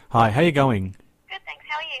 Yep. Hi, how you going? Good, thanks.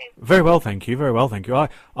 How are you? Very well, thank you. Very well, thank you. I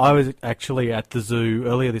was actually at the zoo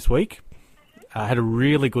earlier this week. I had a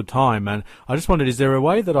really good time, and I just wondered, is there a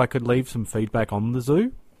way that I could leave some feedback on the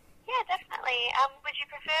zoo? Yeah, definitely. Would you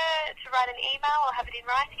prefer to write an email or have it in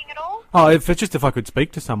writing at all? Oh, if I could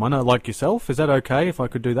speak to someone like yourself, is that okay if I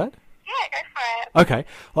could do that? Yeah, go for it. Okay.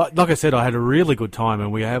 Like I said, I had a really good time,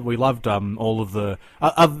 and we loved all of the.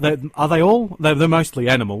 Are they all? They're mostly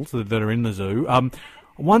animals that are in the zoo.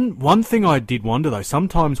 One thing I did wonder though,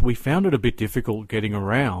 sometimes we found it a bit difficult getting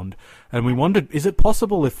around, and we wondered, is it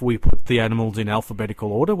possible if we put the animals in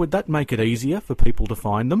alphabetical order, would that make it easier for people to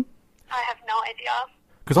find them? I have no idea.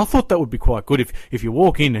 Because I thought that would be quite good if you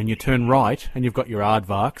walk in and you turn right and you've got your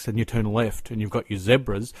aardvarks, and you turn left and you've got your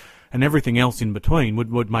zebras, and everything else in between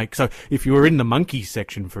would make... So if you were in the monkey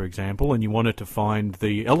section, for example, and you wanted to find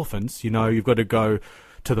the elephants, you've got to go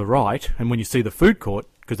to the right, and when you see the food court,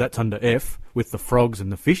 because that's under F, with the frogs and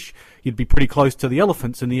the fish, you'd be pretty close to the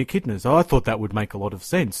elephants and the echidnas. I thought that would make a lot of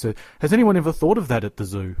sense. Has anyone ever thought of that at the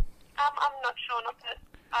zoo? I'm not sure, not that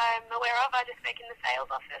I'm aware of. I just work in the sales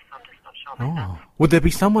office. I'm just not sure myself. Would there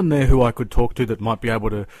be someone there who I could talk to that might be able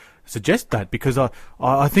to suggest that? Because I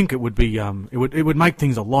think it would be it would make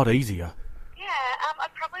things a lot easier. Yeah,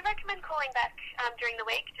 I'd probably recommend calling back during the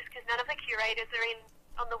week, just because none of the curators are in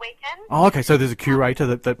on the weekend. Oh, okay. So there's a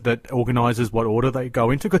curator that organises what order they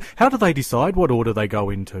go into. How do they decide what order they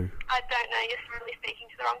go into? I don't know. You're really speaking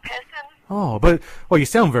to the wrong person. Oh, but you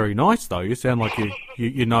sound very nice though. You sound like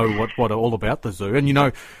you know what all about the zoo, and you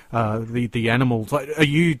know the animals. Like, do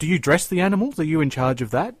you dress the animals? Are you in charge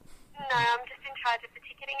of that? No, I'm just in charge of the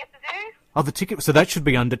ticketing at the zoo. Oh, the ticket. So that should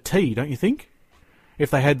be under T, don't you think?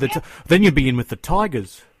 If they had then you'd be in with the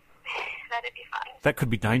tigers. That'd be fun. That could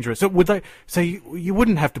be dangerous. So would they? So you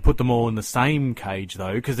wouldn't have to put them all in the same cage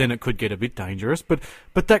though, because then it could get a bit dangerous. But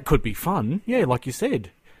that could be fun. Yeah, like you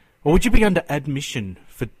said. Or would you be under admission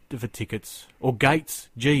for tickets or gates?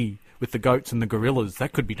 G? with the goats and the gorillas.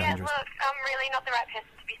 That could be dangerous. Yeah, look, I'm really not the right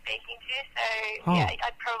person to be speaking to, so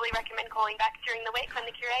I'd probably recommend calling back during the week when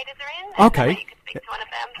the curators are in. And okay. You could speak to one of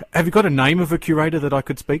them. Have you got a name of a curator that I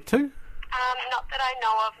could speak to? Not that I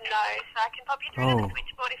know of, no. So I can pop you through to the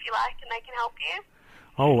switchboard if you like, and they can help you.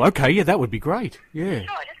 Oh, okay. Yeah, that would be great. Yeah.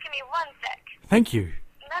 Sure, just give me 1 sec. Thank you.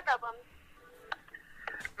 No problem.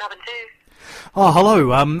 Melbourne 2. Oh,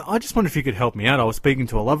 hello. I just wondered if you could help me out. I was speaking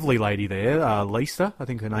to a lovely lady there, Lisa, I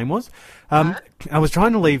think her name was. I was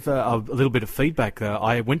trying to leave a little bit of feedback.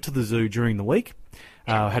 I went to the zoo during the week.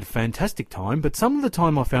 Had a fantastic time, but some of the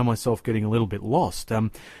time I found myself getting a little bit lost.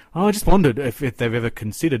 I just wondered if they've ever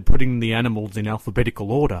considered putting the animals in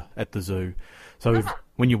alphabetical order at the zoo. So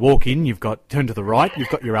when you walk in, you've got, turn to the right, you've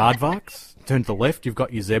got your aardvarks, turn to the left, you've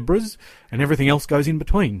got your zebras, and everything else goes in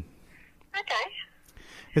between. Okay.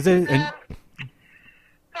 Is there... there's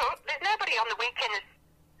nobody on the weekends.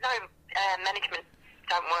 No, management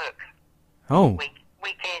don't work. Oh.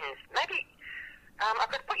 Weekends. Maybe I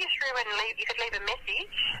could put you through and you could leave a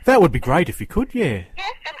message. That would be great if you could, yeah.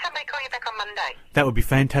 Yes, and somebody call you back on Monday. That would be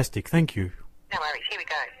fantastic, thank you. No worries, here we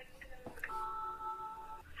go.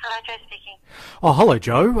 Hello, Joe speaking. Oh, hello,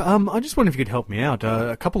 Joe. I just wonder if you could help me out.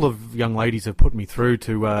 A couple of young ladies have put me through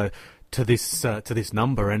to this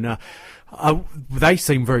number, and they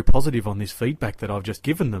seem very positive on this feedback that I've just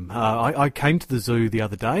given them. I came to the zoo the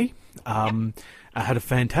other day. I had a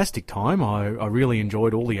fantastic time. I really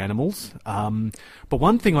enjoyed all the animals. But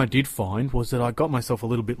one thing I did find was that I got myself a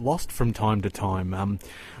little bit lost from time to time.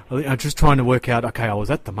 I was just trying to work out, okay, I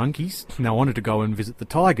was at the monkeys. Now I wanted to go and visit the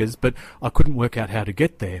tigers, but I couldn't work out how to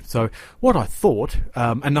get there. So what I thought,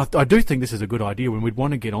 and I do think this is a good idea, when we'd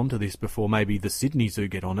want to get onto this before maybe the Sydney Zoo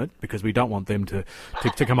get on it, because we don't want them to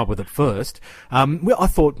come up with it first. Well, I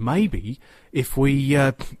thought maybe if we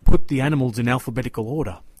put the animals in alphabetical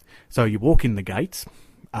order. So you walk in the gates,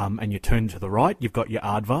 and you turn to the right, you've got your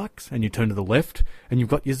aardvarks, and you turn to the left, and you've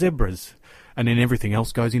got your zebras. And then everything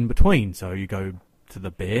else goes in between. So you go to the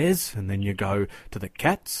bears, and then you go to the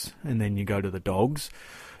cats, and then you go to the dogs,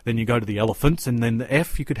 then you go to the elephants, and then the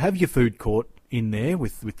F, you could have your food court in there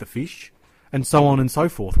with the fish, and so on and so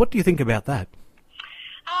forth. What do you think about that?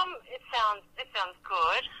 It sounds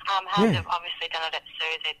good. How they've obviously done it at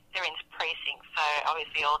zoos, they're in precincts, so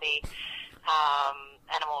obviously all the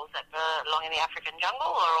animals that belong in the African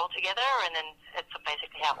jungle are all together, and then it's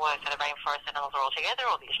basically how it works. So the rainforest animals are all together,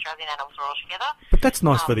 or the Australian animals are all together. But that's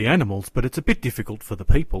nice for the animals, but it's a bit difficult for the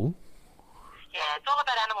people. Yeah, it's all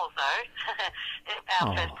about animals, though.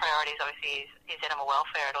 Our first priority is obviously is animal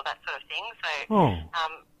welfare and all that sort of thing. So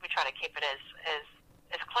we try to keep it as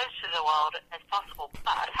close to the wild as possible.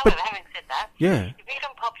 But however, having said that, if you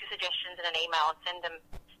can pop your suggestions in an email and send them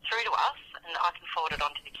through to us, and I can forward it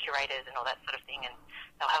on to the curators and all that sort of thing, and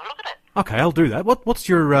they'll have a look at it. Okay, I'll do that. What's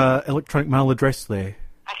your electronic mail address there?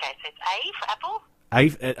 Okay, so it's A for Apple.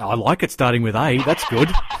 I like it starting with A. That's good.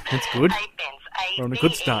 That's good. A-Bence. We're on a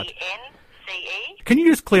good start. A-B-E-N-C-E. Can you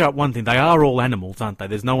just clear up one thing? They are all animals, aren't they?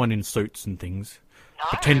 There's no one in suits and things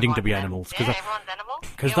pretending to be animals. Yeah, everyone's animals.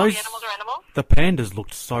 Because those animals are animals. The pandas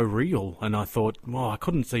looked so real, and I thought, I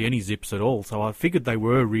couldn't see any zips at all, so I figured they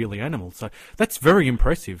were really animals. So that's very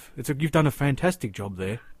impressive. You've done a fantastic job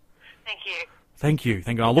there. Thank you. Thank you.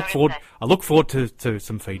 Thank you. I look forward to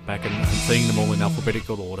some feedback and seeing them all in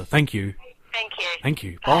alphabetical order. Thank you. Thank you. Thank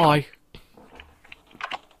you. Bye.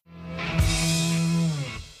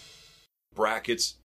 Brackets